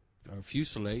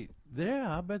 Fusilate.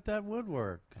 Yeah, I bet that would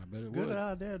work. I bet it Good would.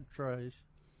 idea, Trace.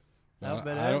 Well, I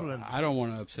bet I don't- Evelyn. I don't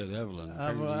want to upset Evelyn.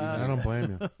 Apparently you I don't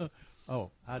blame you.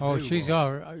 Oh, she's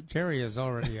Jerry has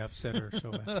already upset her.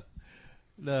 So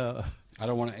no, I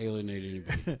don't want to alienate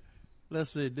anybody.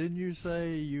 Let's see. Didn't you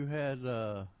say you had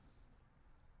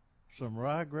some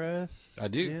ryegrass? I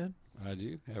do. in I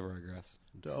do have ryegrass.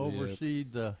 It's to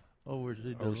overseed the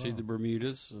overseed the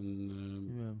Bermudas,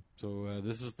 and so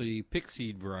this is the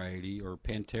pickseed variety, or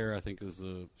Pantera, I think is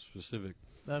the specific.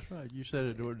 That's right. You said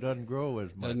it doesn't grow as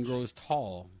much. Doesn't grow as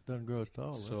tall. Doesn't grow as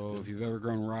tall. That's So good. if you've ever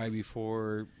grown rye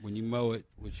before, when you mow it,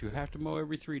 which you have to mow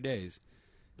every 3 days,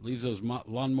 it leaves those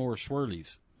lawnmower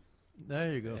swirlies.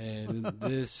 There you go. And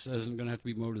this isn't going to have to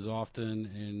be mowed as often,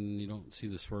 and you don't see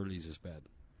the swirlies as bad.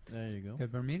 There you go. the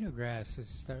Bermuda grass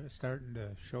is starting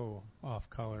to show off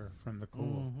color from the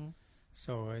cool. Mhm.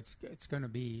 So it's going to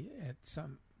be at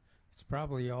some. It's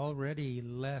probably already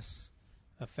less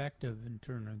effective in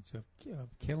terms of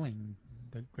killing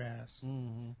the grass,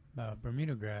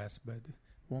 Bermuda grass, but it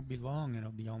won't be long,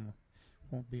 and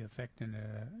won't be affecting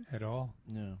it at all.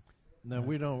 No. Now,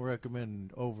 we don't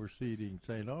recommend overseeding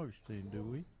St. Augustine, do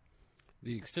we?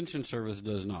 The Extension Service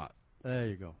does not. There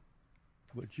you go.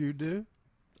 But you do?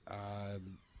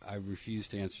 I refuse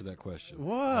to answer that question.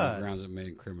 What? On grounds that may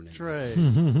incriminate me. Trey.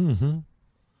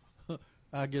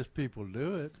 I guess people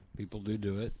do it. People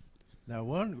do it. Now,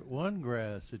 one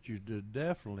grass that you did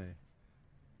definitely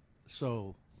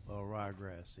sow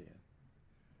ryegrass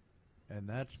in, and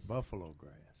that's buffalo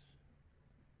grass.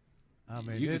 I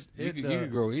mean, you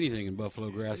could grow anything in buffalo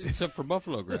grass except for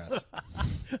buffalo grass.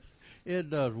 It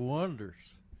does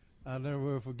wonders. I'll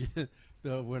never forget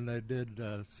when they did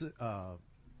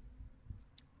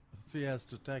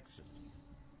Fiesta, Texas,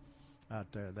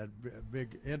 out there. That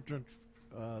big entrance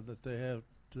that they have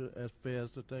to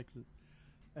Fiesta, Texas,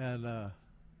 and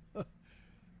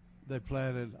they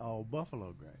planted all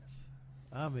buffalo grass.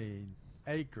 I mean,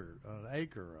 an acre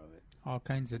of it. All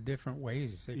kinds of different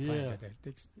ways they planted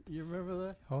it. You remember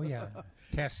that? Oh yeah,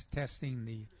 testing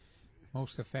the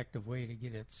most effective way to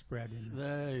get it spread in.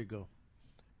 There you go.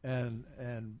 And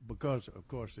because of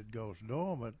course it goes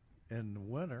dormant in the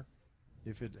winter,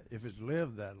 if it's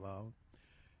lived that long,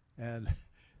 and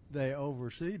they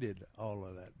overseeded all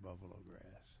of that buffalo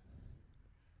grass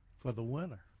for the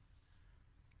winter,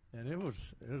 and it was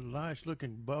nice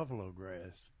looking buffalo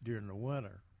grass during the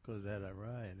winter because it had that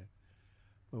rye in it.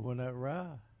 But when that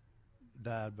rye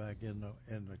died back in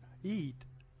the heat,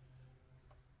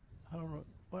 I don't know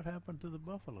what happened to the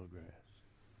buffalo grass.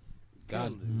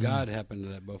 God happened to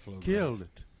that buffalo grass. Killed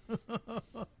it.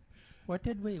 What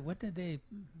did they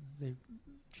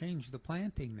change the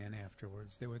planting then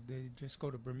afterwards? They just go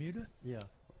to Bermuda? Yeah.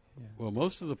 Well,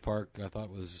 most of the park I thought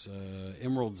was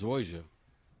emerald zoysia.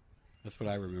 That's what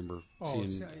I remember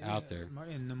seeing out there.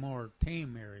 In the more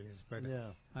tame areas, but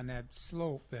on that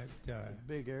slope, that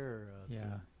big area.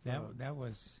 That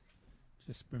was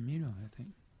just Bermuda, I think.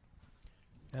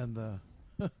 And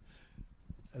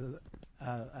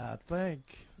I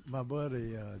think my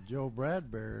buddy Joe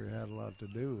Bradbury had a lot to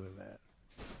do with that,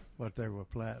 what they were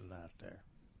planting out there.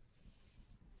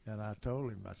 And I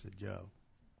told him, I said, Joe,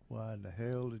 why in the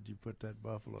hell did you put that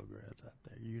buffalo grass out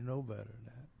there? You know better than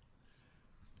that.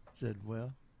 I said,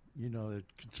 well, it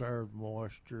conserves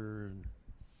moisture and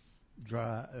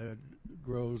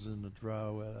grows in the dry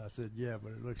weather. I said, yeah,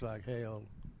 but it looks like hell,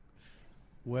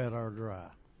 wet or dry.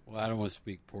 Well, I don't want to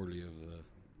speak poorly of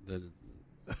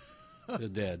the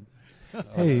dead.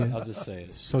 Hey, I'll just say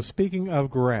it. So speaking of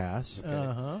grass,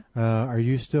 are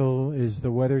you still? Is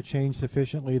the weather changed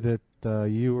sufficiently that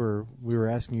we were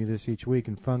asking you this each week,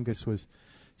 and fungus was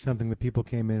something that people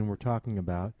came in and were talking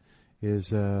about.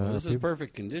 This is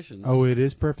perfect conditions. Oh, it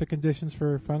is perfect conditions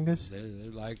for fungus?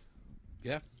 They're like,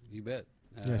 yeah, you bet.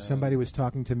 Yeah, somebody was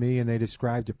talking to me and they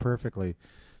described it perfectly.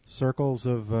 Circles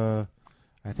of,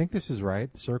 I think this is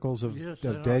right, circles of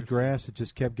dead grass that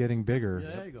just kept getting bigger.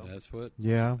 Yeah, there you go. That's what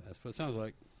it sounds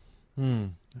like.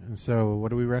 And so what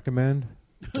do we recommend?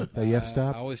 The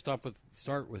f-stop? I always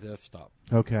start with f-stop.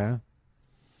 Okay.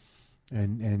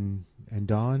 And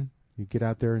Dawn, you get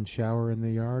out there and shower in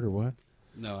the yard or what?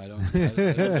 No, I don't.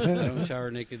 I don't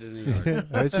shower naked in the yard.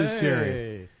 That's just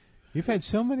Jerry. You've had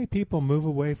so many people move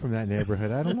away from that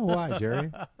neighborhood. I don't know why,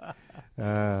 Jerry.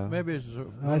 Maybe it's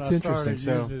that's interesting.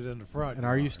 So, using it in the front. And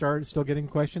are you still getting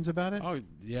questions about it? Oh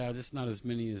yeah, just not as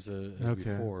many as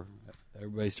before.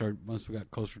 Everybody once we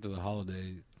got closer to the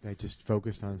holiday. They just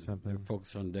focused on something. They're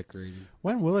focused on decorating.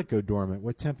 When will it go dormant?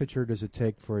 What temperature does it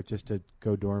take for it just to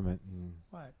go dormant?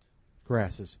 What?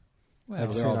 Grasses. Well,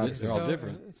 they're all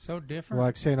different. It's so different.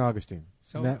 Like St. Augustine.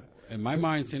 So, in my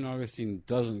mind, St. Augustine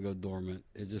doesn't go dormant.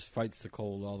 It just fights the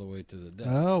cold all the way to the death.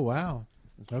 Oh, wow.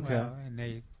 Okay. Well, and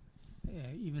they,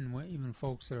 even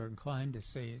folks that are inclined to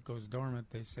say it goes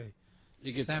dormant, they say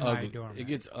it gets semi-dormant. It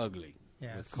gets ugly.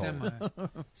 Yeah,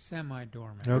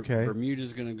 semi-dormant. Okay.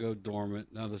 Bermuda's going to go dormant.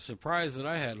 Now, the surprise that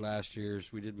I had last year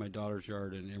is we did my daughter's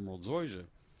yard in Emerald Zoysia.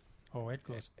 Oh, it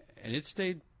goes. And it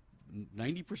stayed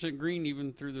 90% green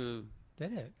even through the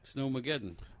Did it?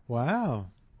 Snowmageddon. Wow.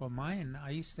 Well, mine,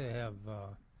 I used to have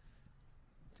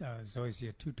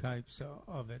zoysia, two types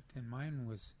of it, and mine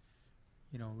was,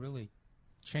 really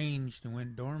changed and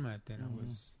went dormant, and it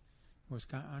was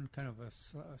on kind of a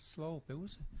slope. It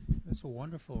was a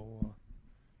wonderful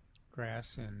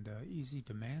grass and easy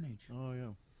to manage. Oh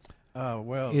yeah.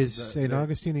 Well, is St.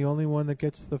 Augustine the only one that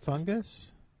gets the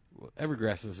fungus? Well, every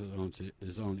grass has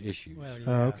its own issues. Well, yeah.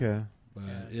 Oh, okay.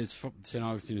 But St.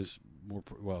 Augustine is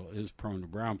is prone to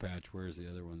brown patch, whereas the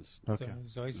other ones. Okay.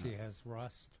 So zoysia has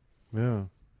rust. Yeah.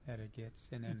 That it gets,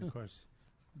 and then of course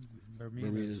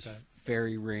Bermuda's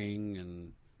fairy ring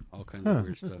and all kinds of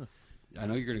weird stuff. I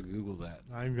know you're going to Google that.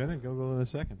 I'm going to Google in a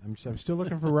second. I'm still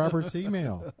looking for Robert's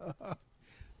email.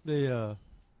 Maybe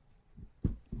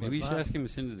you should ask him to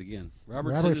send it again.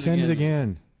 Robert, send it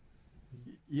again.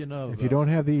 If you don't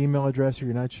have the email address or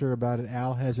you're not sure about it,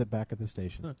 Al has it back at the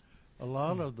station. A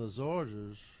lot of the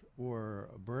Zoysias were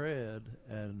bred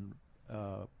and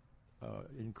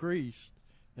increased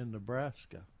in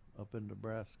Nebraska, up in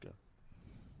Nebraska.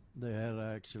 They had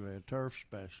actually a turf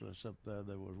specialist up there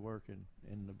that was working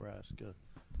in Nebraska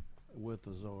with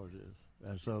the Zoysias,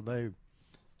 and so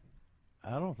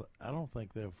I don't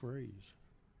think they'll freeze.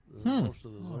 Most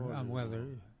of the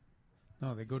Zoysias.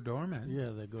 No, they go dormant.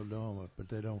 Yeah, they go dormant, but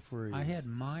they don't freeze. I had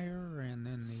Meyer, and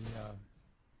then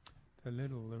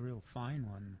the real fine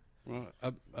one. Well,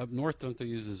 up north, don't they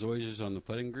use the zoysias on the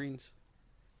putting greens?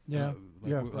 Yeah,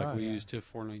 like we use TIF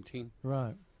 419.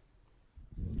 Right.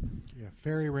 Yeah,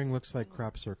 fairy ring looks like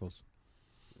crop circles.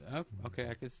 Okay,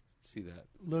 I could see that.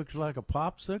 Looks like a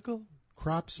popsicle?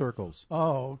 Crop circles.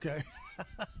 Oh, okay.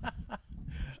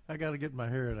 I got to get my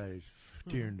hearing aids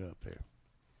tuned up here.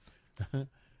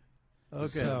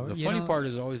 Okay. So, the funny part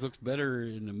is it always looks better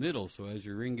in the middle, so as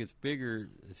your ring gets bigger,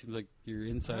 it seems like your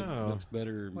inside looks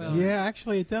better. Well, yeah,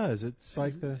 actually it does. It's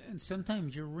like And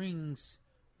sometimes your rings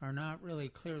are not really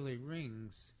clearly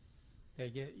rings. They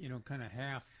get, kind of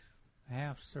half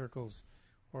circles.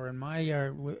 Or in my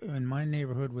yard, in my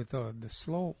neighborhood with the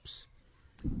slopes,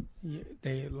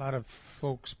 a lot of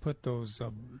folks put those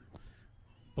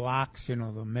blocks, the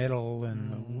metal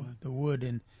and the wood,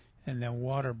 and then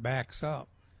water backs up.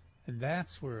 And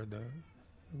that's where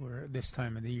this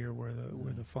time of the year where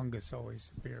the fungus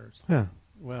always appears. Yeah.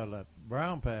 Well, that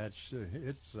brown patch,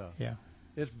 it's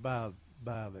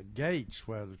by the gates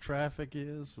where the traffic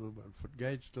is,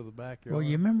 gates to the backyard. Well,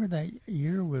 you remember that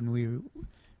year when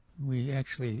we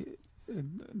actually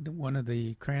one of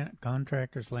the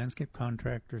landscape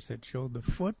contractors, that showed the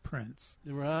footprints.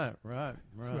 Right.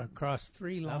 Across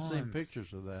 3 lawns. I've seen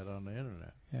pictures of that on the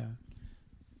internet. Yeah.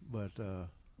 But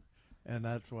and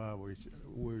that's why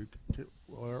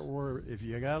or if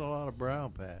you got a lot of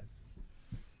brown patch,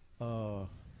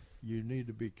 you need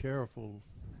to be careful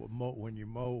when you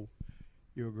mow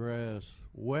your grass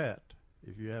wet.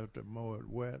 If you have to mow it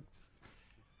wet,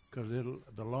 because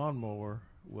the lawnmower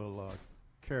will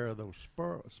carry those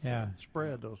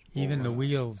spread those. Even the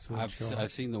wheels.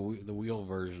 I've seen the wheel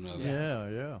version of it.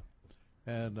 Yeah.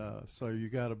 And so you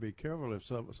got to be careful if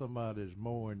somebody's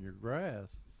mowing your grass,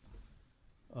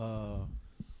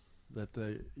 that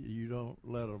you don't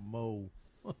let them mow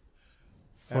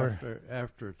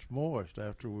after it's moist,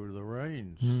 after the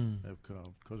rains have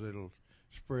come, because it'll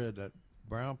spread that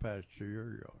brown patch to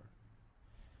your yard.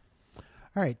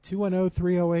 All right,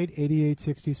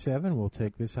 210-308-8867. We'll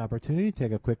take this opportunity to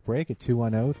take a quick break at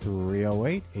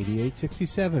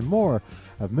 210-308-8867. More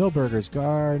of Milberger's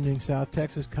Gardening South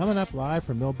Texas coming up live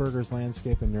from Milberger's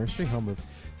Landscape and Nursery, home of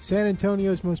San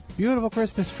Antonio's most beautiful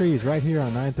Christmas trees, right here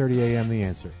on 9:30 a.m. The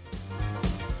Answer.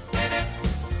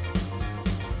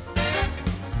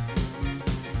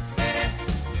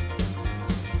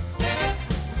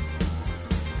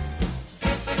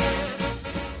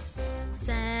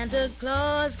 Santa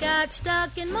Claus got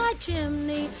stuck in my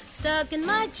chimney, stuck in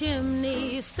my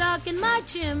chimney, stuck in my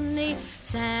chimney.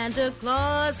 Santa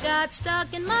Claus got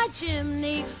stuck in my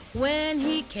chimney when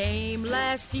he came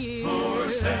last year. Poor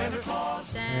Santa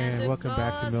Claus. And welcome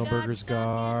back to Milberger's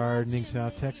Gardening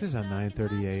South Texas on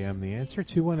 9:30 a.m. The Answer.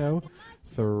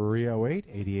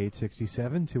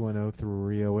 210-308-8867.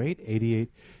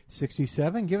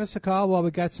 210-308-8867. Give us a call while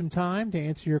we got some time to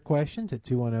answer your questions at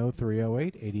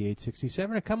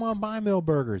 210-308-8867. And come on by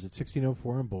Milberger's at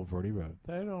 1604 on Boulevardy Road.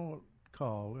 They don't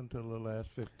call until the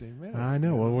last 15 minutes. I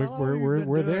know. Well,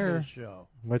 we're there.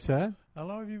 What's that? How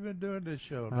long have you been doing this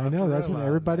show? I know. That's when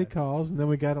everybody calls, and then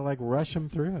we got to rush them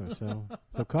through. So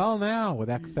call now with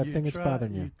that thing that's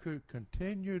bothering you. You could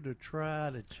continue to try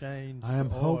to change. I am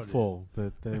hopeful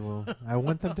that they will. I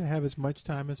want them to have as much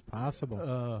time as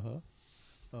possible.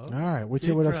 All right. What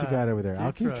else you got over there?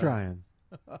 I'll keep trying.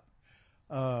 It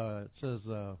says,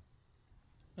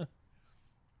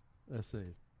 let's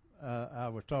see. I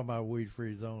was talking about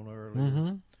weed-free zone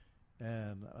earlier,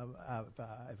 and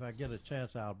if I get a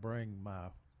chance, I'll bring my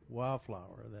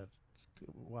wildflowers that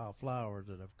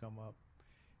have come up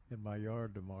in my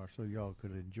yard tomorrow, so y'all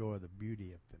could enjoy the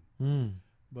beauty of them.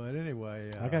 But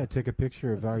anyway, I got to take a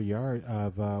picture of our yard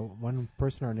of one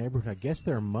person in our neighborhood. I guess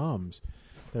they're mums.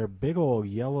 Their big old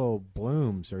yellow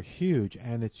blooms are huge,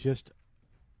 and it's just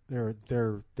they're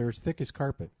as thick as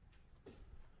carpet.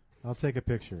 I'll take a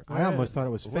picture. I almost thought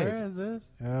it was fake. Where is this?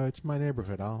 It's my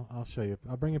neighborhood. I'll show you.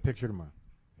 I'll bring a picture tomorrow.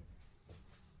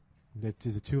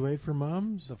 Is it too late for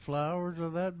mums? The flowers are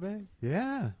that big?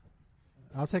 Yeah.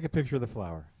 I'll take a picture of the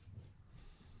flower.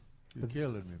 You're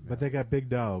killing me, man. But they got big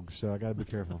dogs, so I got to be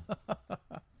careful.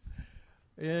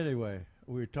 Anyway,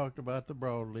 we talked about the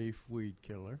broadleaf weed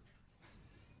killer.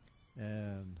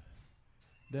 And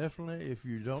definitely, if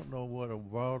you don't know what a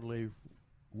broadleaf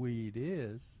weed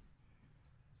is,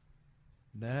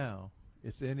 now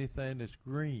it's anything that's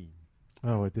green.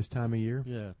 Oh, at this time of year?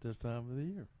 Yeah, at this time of the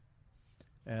year.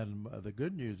 And the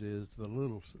good news is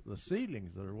the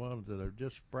seedlings, that are ones that are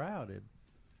just sprouted,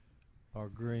 are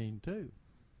green too.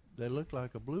 They look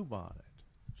like a bluebonnet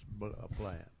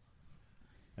plant.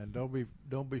 And don't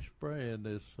be spraying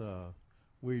this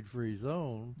weed-free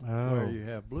zone where you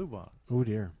have bluebonnet. Oh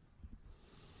dear.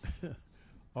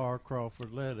 Or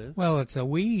Crawford lettuce. Well, it's a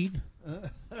weed.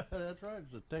 That's right.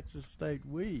 It's a Texas state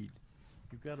weed.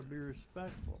 You've got to be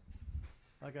respectful.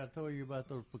 Like I told you about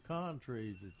those pecan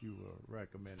trees that you were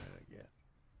recommending again.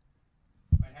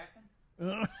 What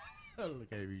happened?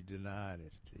 Look at him, he denied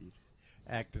it. He's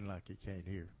acting like he can't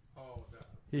hear. Oh,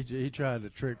 he tried to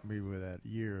trick me with that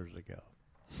years ago.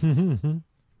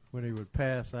 When he would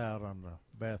pass out on the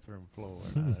bathroom floor,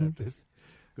 and I'd have to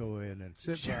go in and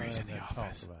sit Sherry's by him in the and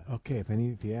office. talk about it. Okay, if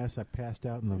he asks, I passed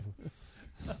out in the...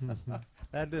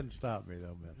 That didn't stop me,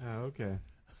 though, man. Oh,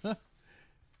 okay.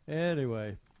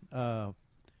 Anyway,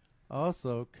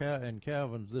 also, in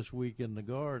Calvin's This Week in the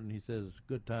Garden, he says it's a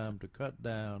good time to cut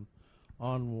down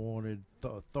unwanted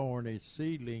thorny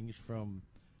seedlings from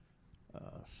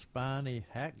spiny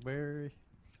hackberry.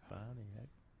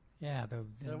 Yeah, is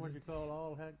that what you call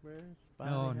all hackberries?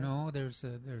 No. There's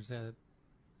a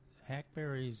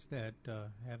hackberries that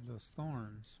have those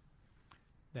thorns.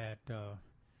 That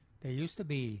they used to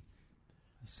be.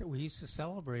 So we used to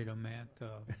celebrate them at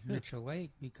Mitchell Lake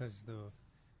because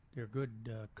they're good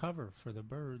cover for the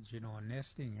birds, a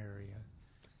nesting area.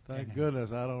 Thank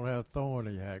goodness I don't have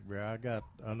thorny hackberry. I got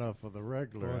enough of the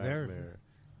regular hackberry.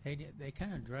 They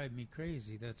kind of drive me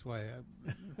crazy. That's why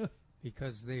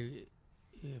because if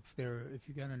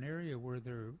you got an area where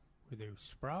they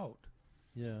sprout,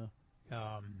 yeah,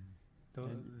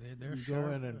 they're you sharp.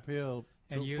 go in and pull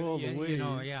and the weed. You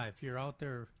know, yeah, if you're out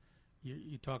there,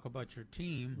 you talk about your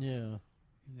team, yeah,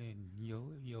 and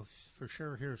you'll for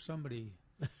sure hear somebody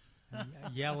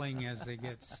yelling as they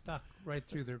get stuck right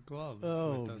through their gloves.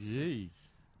 Oh, geez.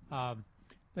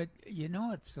 But you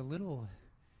know, it's a little.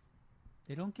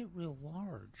 They don't get real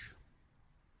large.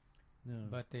 No.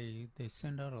 But they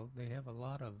send out they have a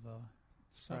lot of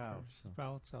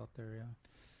sprouts out there. Yeah.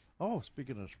 Oh,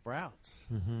 speaking of sprouts,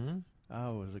 I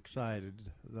was excited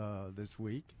this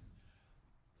week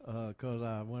because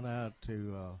I went out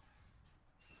to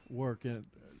work in.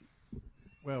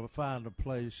 Well, find a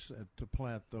place to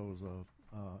plant those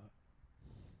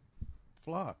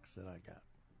phlox that I got,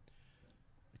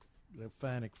 the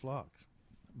fanic phlox.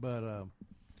 But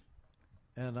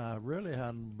and I really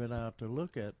hadn't been out to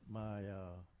look at my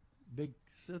big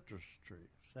citrus tree,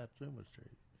 Satsuma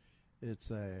tree. It's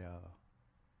a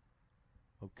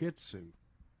Okitsu,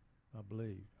 I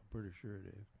believe. I'm pretty sure it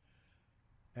is.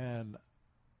 And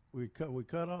we cut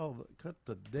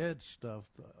the dead stuff.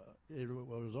 It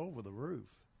was over the roof,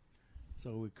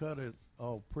 so we cut it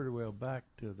all pretty well back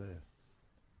to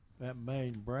that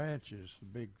main branches, the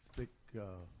big thick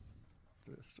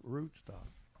root stock.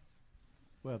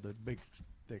 Well, the big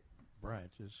thick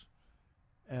branches,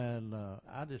 and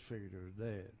I just figured it was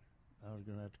dead. I was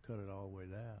going to have to cut it all the way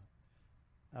down.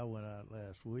 I went out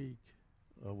last week,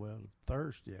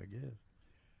 Thursday, I guess.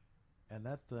 And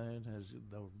that thing has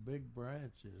those big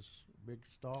branches, big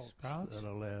stalks that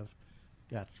are left,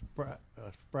 got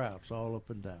sprouts all up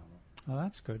and down. Oh,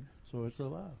 that's good. So it's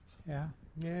alive. Yeah.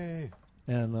 Yay.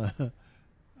 And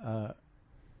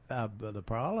the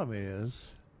problem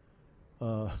is,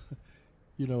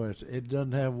 you know, it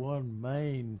doesn't have one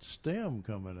main stem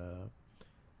coming up.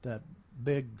 That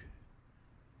big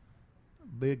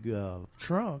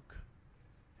trunk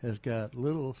has got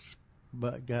little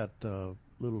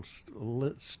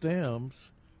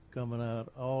stems coming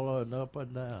out all and up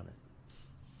and down it,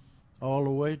 all the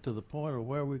way to the point of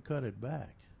where we cut it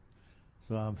back.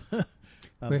 So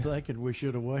I'm thinking we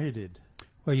should have waited.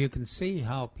 Well, you can see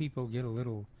how people get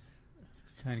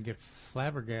kind of get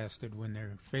flabbergasted when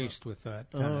they're faced with that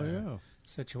kind of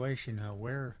situation.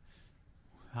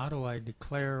 How do I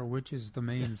declare which is the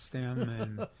main stem,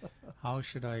 and how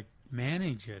should I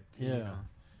manage it? Yeah. You know?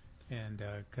 And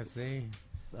because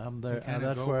I'm there.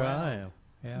 That's where I am.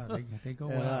 Yeah, they go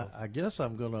and well. I guess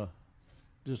I'm gonna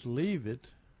just leave it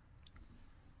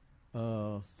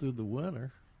through the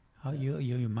winter. How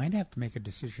you might have to make a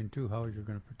decision too how you're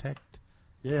going to protect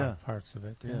parts of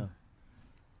it. Yeah.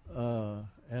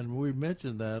 And we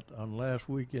mentioned that on last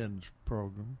weekend's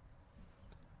program,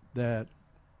 that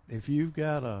if you've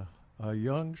got a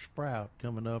young sprout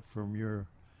coming up from your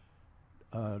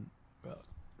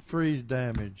freeze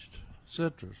damaged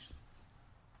citrus,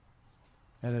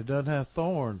 and it doesn't have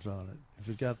thorns on it. If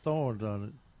it's got thorns on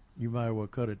it, you might well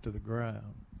cut it to the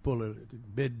ground, pull it,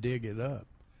 dig it up.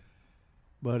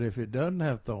 But if it doesn't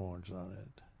have thorns on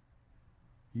it,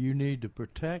 you need to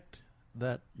protect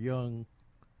that young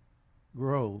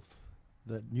growth,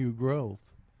 that new growth,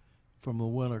 from the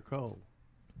winter cold,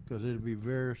 because it'll be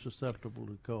very susceptible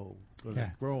to cold because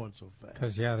it's growing so fast.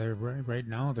 Because they're right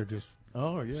now they're just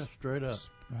straight up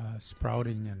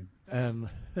sprouting and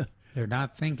they're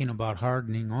not thinking about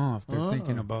hardening off. They're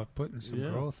thinking about putting some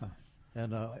growth on.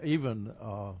 And even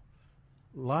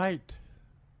light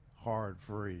hard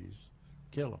freeze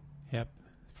kill them. Yep.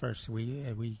 First,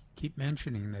 we keep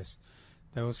mentioning this.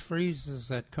 Those freezes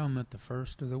that come at the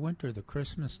first of the winter, the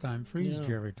Christmas time freeze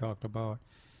Jerry talked about,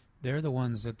 they're the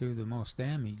ones that do the most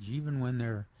damage. Even when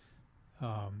they're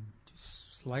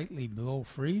just slightly below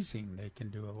freezing, they can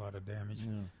do a lot of damage.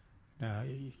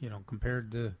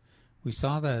 Compared to, we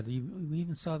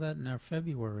even saw that in our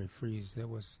February freeze that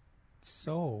was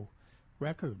so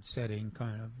record-setting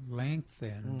kind of length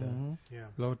and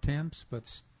low temps, but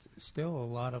still a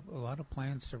lot of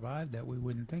plants survived that we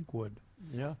wouldn't think would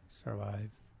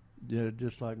survive. Yeah,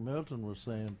 just like Milton was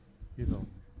saying,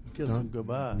 kiss them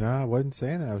goodbye. No, I wasn't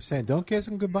saying that. I was saying don't kiss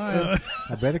them goodbye.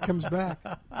 I bet it comes back.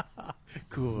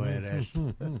 Cool head.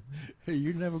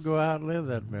 You never go out and live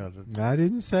that, Milton. I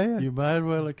didn't say it. You might as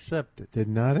well accept it. Did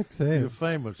not accept it. You're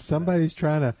famous. Somebody's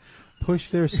trying to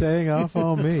push their saying off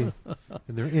on me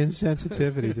and their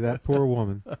insensitivity to that poor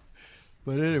woman.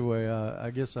 But anyway,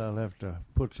 I guess I'll have to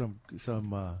put some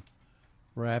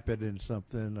rapid in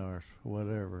something or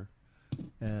whatever,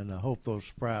 and I hope those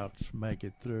sprouts make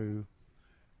it through,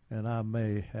 and I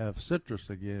may have citrus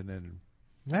again in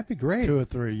that'd be great 2 or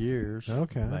 3 years.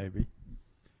 Okay, maybe.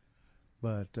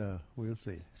 But we'll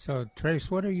see. So, Trace,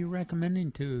 what are you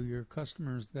recommending to your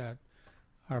customers that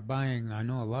are buying? I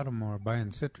know a lot of them are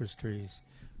buying citrus trees.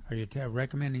 Are you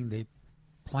recommending they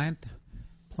plant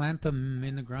them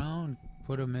in the ground,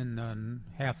 put them in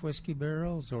half whiskey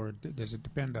barrels, or does it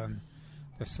depend on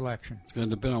the selection? It's going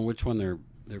to depend on which one they're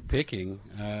picking.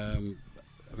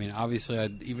 I mean, obviously,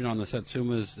 even on the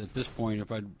Satsumas at this point,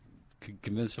 if I could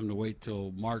convince them to wait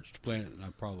till March to plant it, I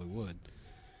probably would.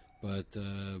 But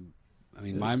I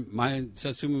mean, my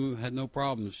Satsuma had no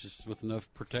problems, just with enough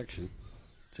protection.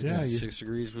 6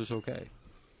 degrees was okay.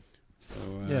 So,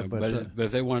 but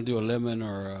if they want to do a lemon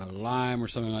or a lime or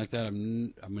something like that,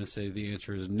 I'm going to say the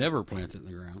answer is never plant it in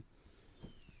the ground.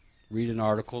 Read an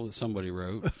article that somebody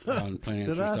wrote on plantanswers.com.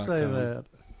 Did I say that?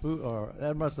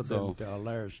 That must have been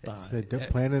Larry Stein. Said, don't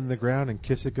plant it in the ground and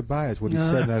kiss it goodbye is what he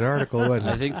said in that article, wasn't it?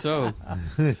 I think so.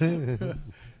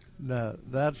 Now,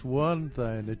 that's one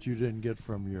thing that you didn't get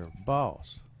from your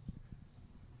boss.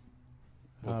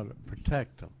 How to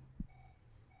protect them.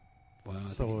 Well,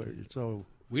 so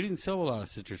we didn't sell a lot of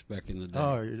citrus back in the day.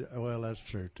 Oh, well, that's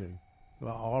true, too.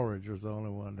 Well, Aldridge was the only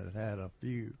one that had a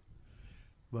few.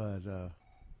 But,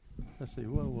 let's see,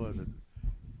 what was it?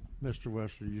 Mr.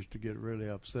 Wester used to get really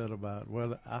upset about.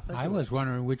 Well, I was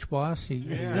wondering which boss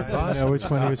he. I know which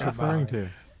one he was referring to.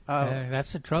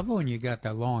 That's the trouble when you got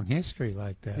that long history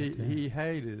like that. He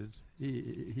hated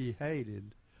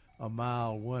a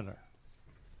mild winter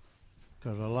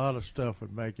because a lot of stuff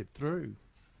would make it through,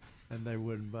 and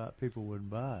people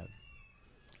wouldn't buy it.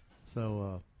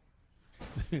 So.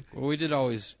 Well, we did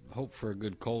always hope for a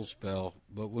good cold spell,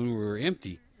 but when we were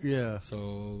empty. Yeah.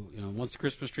 So, once the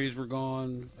Christmas trees were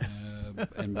gone,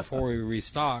 and before we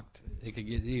restocked, it could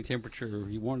get any temperature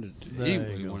he wanted it to.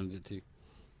 He wanted it to.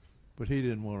 But he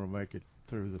didn't want to make it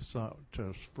through the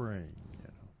to spring,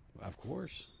 Of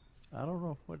course. I don't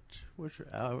know which.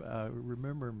 I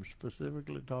remember him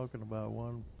specifically talking about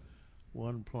one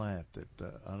plant that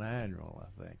an annual, I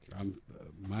think.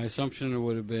 My assumption it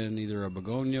would have been either a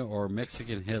begonia or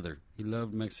Mexican heather. He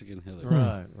loved Mexican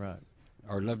heather. Right.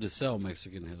 Or loved to sell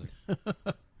Mexican heather.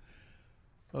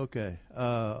 Okay.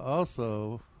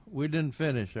 Also, we didn't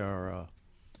finish our.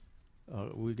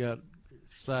 We got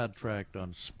sidetracked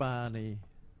on spiny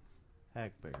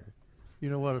hackberry.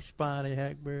 You know what a spiny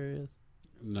hackberry is?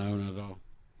 No, not at all.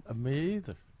 Me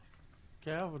either.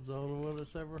 Calvin's the only one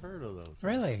that's ever heard of those.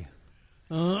 Really?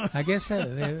 I guess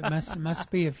it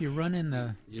must be if you run in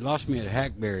the. You lost me at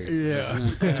hackberry. Yeah.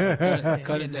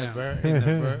 Cut it down.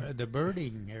 In the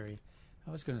birding area.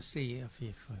 I was going to see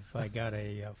if I got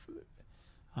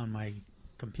on my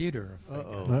computer.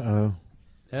 You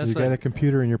got a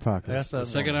computer in your pocket. The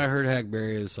second I heard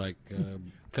hackberry, is like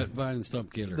cut vine and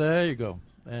stump killer. There you go.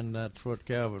 And that's what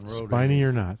Calvin wrote. Spiny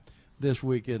or not. This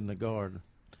week in the garden.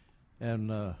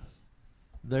 And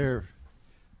they're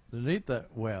the neat thing,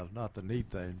 well, not the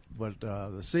neat thing, but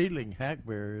the seedling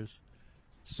hackberries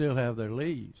still have their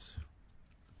leaves.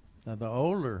 Now, the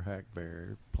older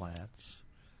hackberry plants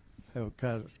have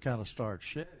kind of start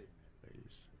shedding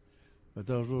leaves. But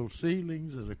those little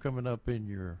seedlings that are coming up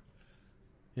in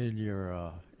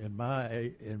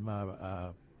my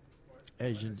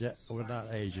Asian,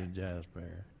 not Asian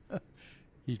jazzberry.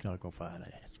 He's not gonna find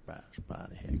a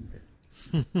spiny hackberry.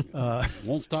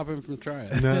 Won't stop him from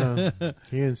trying. No,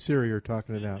 he and Siri are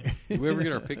talking it out. Did we ever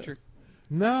get our picture?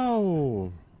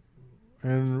 No.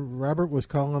 And Robert was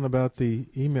calling about the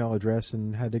email address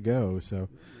and had to go, so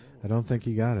I don't think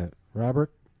he got it.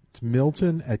 Robert, it's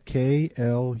Milton at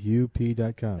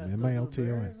KLUP.com.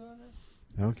 MILTON.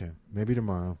 Okay, maybe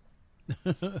tomorrow.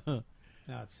 No,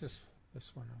 it's this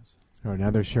one. Oh,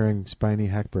 now they're sharing spiny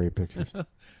hackberry pictures.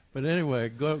 But anyway,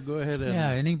 go ahead and... Yeah,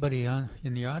 anybody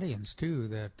in the audience, too,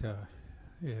 that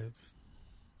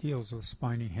deals with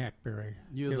spiny hackberry.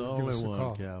 You're the only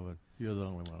one, Calvin. You're the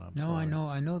only one. Sorry.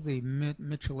 I know the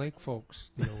Mitchell Lake folks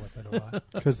deal with it a lot.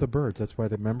 Because the birds, that's why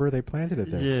they planted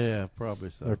it there. Yeah, probably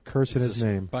so. They're cursing his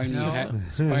name.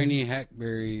 Spiny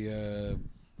hackberry,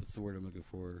 what's the word I'm looking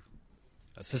for?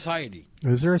 Society.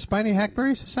 Is there a spiny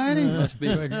hackberry society? Must be.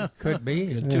 Could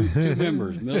be. Two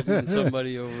members, Milton and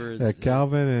somebody over at...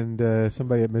 Calvin and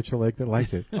somebody at Mitchell Lake that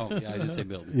liked it. Oh, yeah, I did say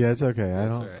Milton. Yeah, it's okay.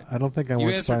 Right. I don't think I want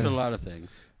spiny... You answered to a lot of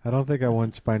things. I don't think I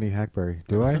want spiny hackberry.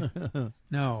 Do I?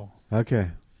 No. Okay.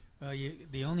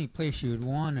 The only place you would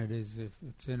want it is if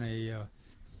it's in a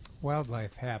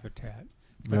wildlife habitat.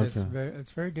 But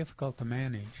it's very difficult to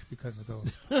manage because of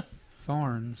those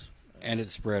thorns. And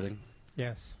it's spreading.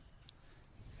 Yes.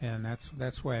 And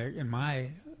that's why in my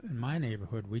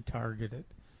neighborhood we target it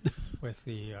with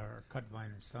the cut vine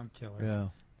and stump killer.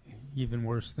 Yeah. Even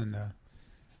worse than the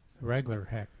regular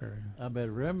hackberry. I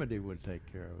bet Remedy would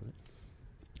take care of it.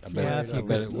 I bet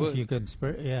it would. If you could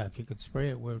spray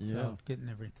it without getting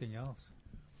everything else.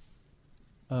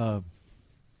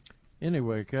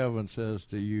 Anyway, Kelvin says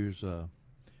to use on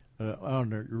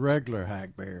the regular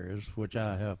hackberries, which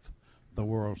I have the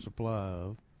world supply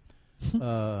of.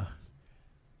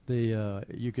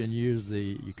 You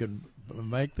can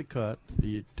make the cut.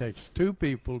 It takes 2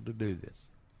 people to do this.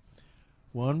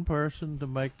 One person to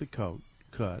make the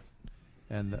cut,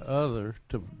 and the other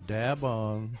to dab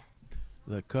on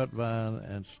the cut vine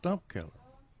and stump killer,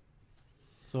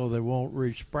 so they won't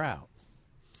resprout.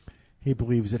 He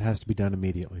believes it has to be done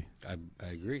immediately. I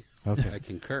agree. Okay. I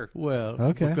concur. Well,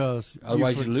 okay. Because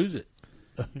otherwise you lose it.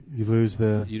 You lose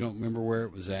the... You don't remember where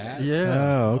it was at? Yeah.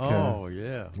 Oh, okay. Oh,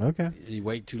 yeah. Okay. And you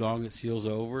wait too long, it seals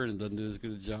over and doesn't do as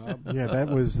good a job. Yeah, that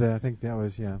was, I think that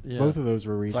was, both of those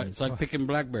were reasons. It's like picking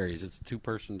blackberries. It's a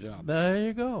 2-person job. There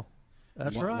you go.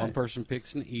 That's right. One person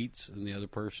picks and eats, and the other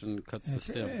person cuts the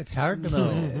stem. It's hard to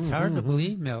believe. It's hard to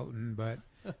believe, Milton, but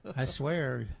I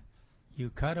swear, you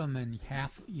cut them in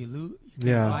half. You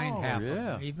can find half of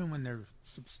them, even when they're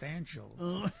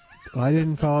substantial. I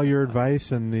didn't follow your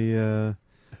advice on the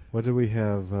what did we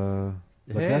have on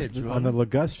the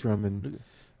ligustrum, and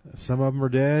some of them are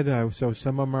dead. So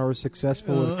some of them are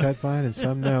successful with cut vine, and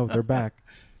some no, they're back.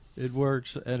 It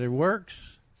works, and it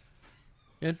works.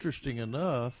 Interesting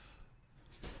enough,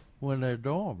 when they're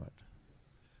dormant,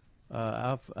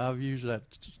 I've used that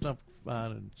stump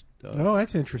vine and.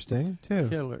 That's interesting too.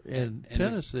 Killer in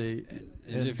Tennessee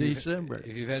in December.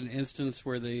 If you've had an instance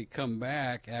where they come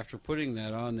back after putting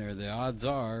that on there, the odds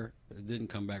are it didn't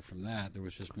come back from that. There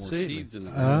was just more seeds in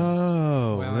the ground.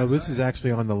 Oh, well, this is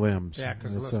actually on the limbs. Yeah,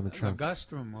 because on the trunk.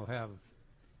 ligustrum will have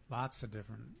lots of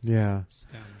different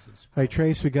stems. Hey,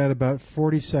 Trace, we got about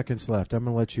 40 seconds left. I'm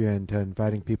going to let you into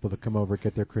inviting people to come over and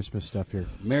get their Christmas stuff here.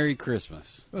 Merry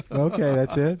Christmas. Okay,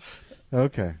 that's it?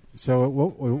 Okay. So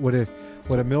would a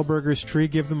Milberger's tree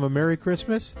give them a Merry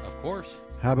Christmas? Of course.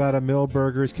 How about a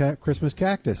Milberger's Christmas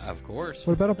cactus? Of course.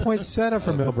 What about a poinsettia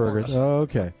for Milberger's?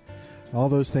 Okay. All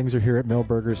those things are here at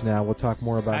Milberger's now. We'll talk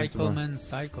more about it tomorrow.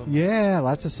 Cyclamen. Yeah,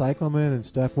 lots of cyclamen and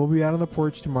stuff. We'll be out on the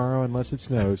porch tomorrow unless it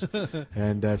snows.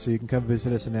 And so you can come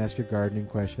visit us and ask your gardening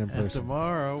question in person. And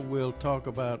tomorrow we'll talk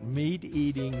about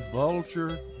meat-eating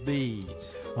vulture bees.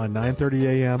 On 9:30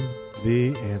 a.m.,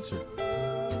 The Answer.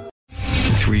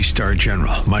 3-star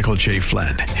General Michael J.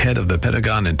 Flynn, head of the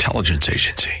Pentagon Intelligence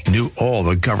Agency, knew all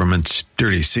the government's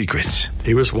dirty secrets.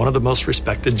 He was one of the most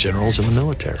respected generals in the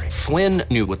military. Flynn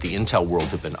knew what the intel world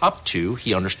had been up to.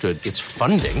 He understood its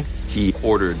funding. He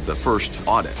ordered the first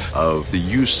audit of the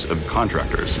use of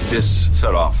contractors. This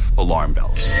set off alarm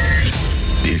bells.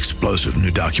 The explosive new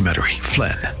documentary,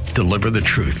 Flynn, Deliver the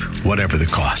Truth, Whatever the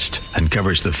Cost,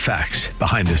 uncovers the facts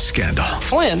behind this scandal.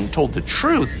 Flynn told the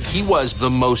truth. He was the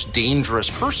most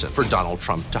dangerous person for Donald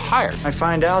Trump to hire. I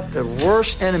find out the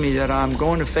worst enemy that I'm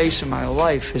going to face in my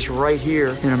life is right here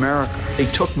in America. They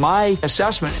took my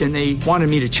assessment and they wanted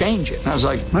me to change it. And I was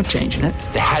like, I'm not changing it.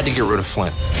 They had to get rid of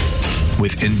Flynn.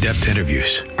 With in-depth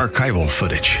interviews, archival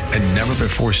footage, and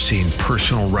never-before-seen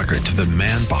personal records of the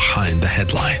man behind the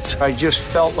headlines. I just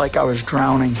felt like I was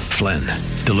drowning. Flynn,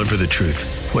 Deliver the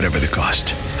Truth, Whatever the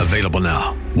Cost. Available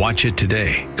now. Watch it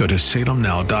today. Go to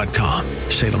salemnow.com.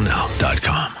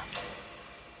 salemnow.com.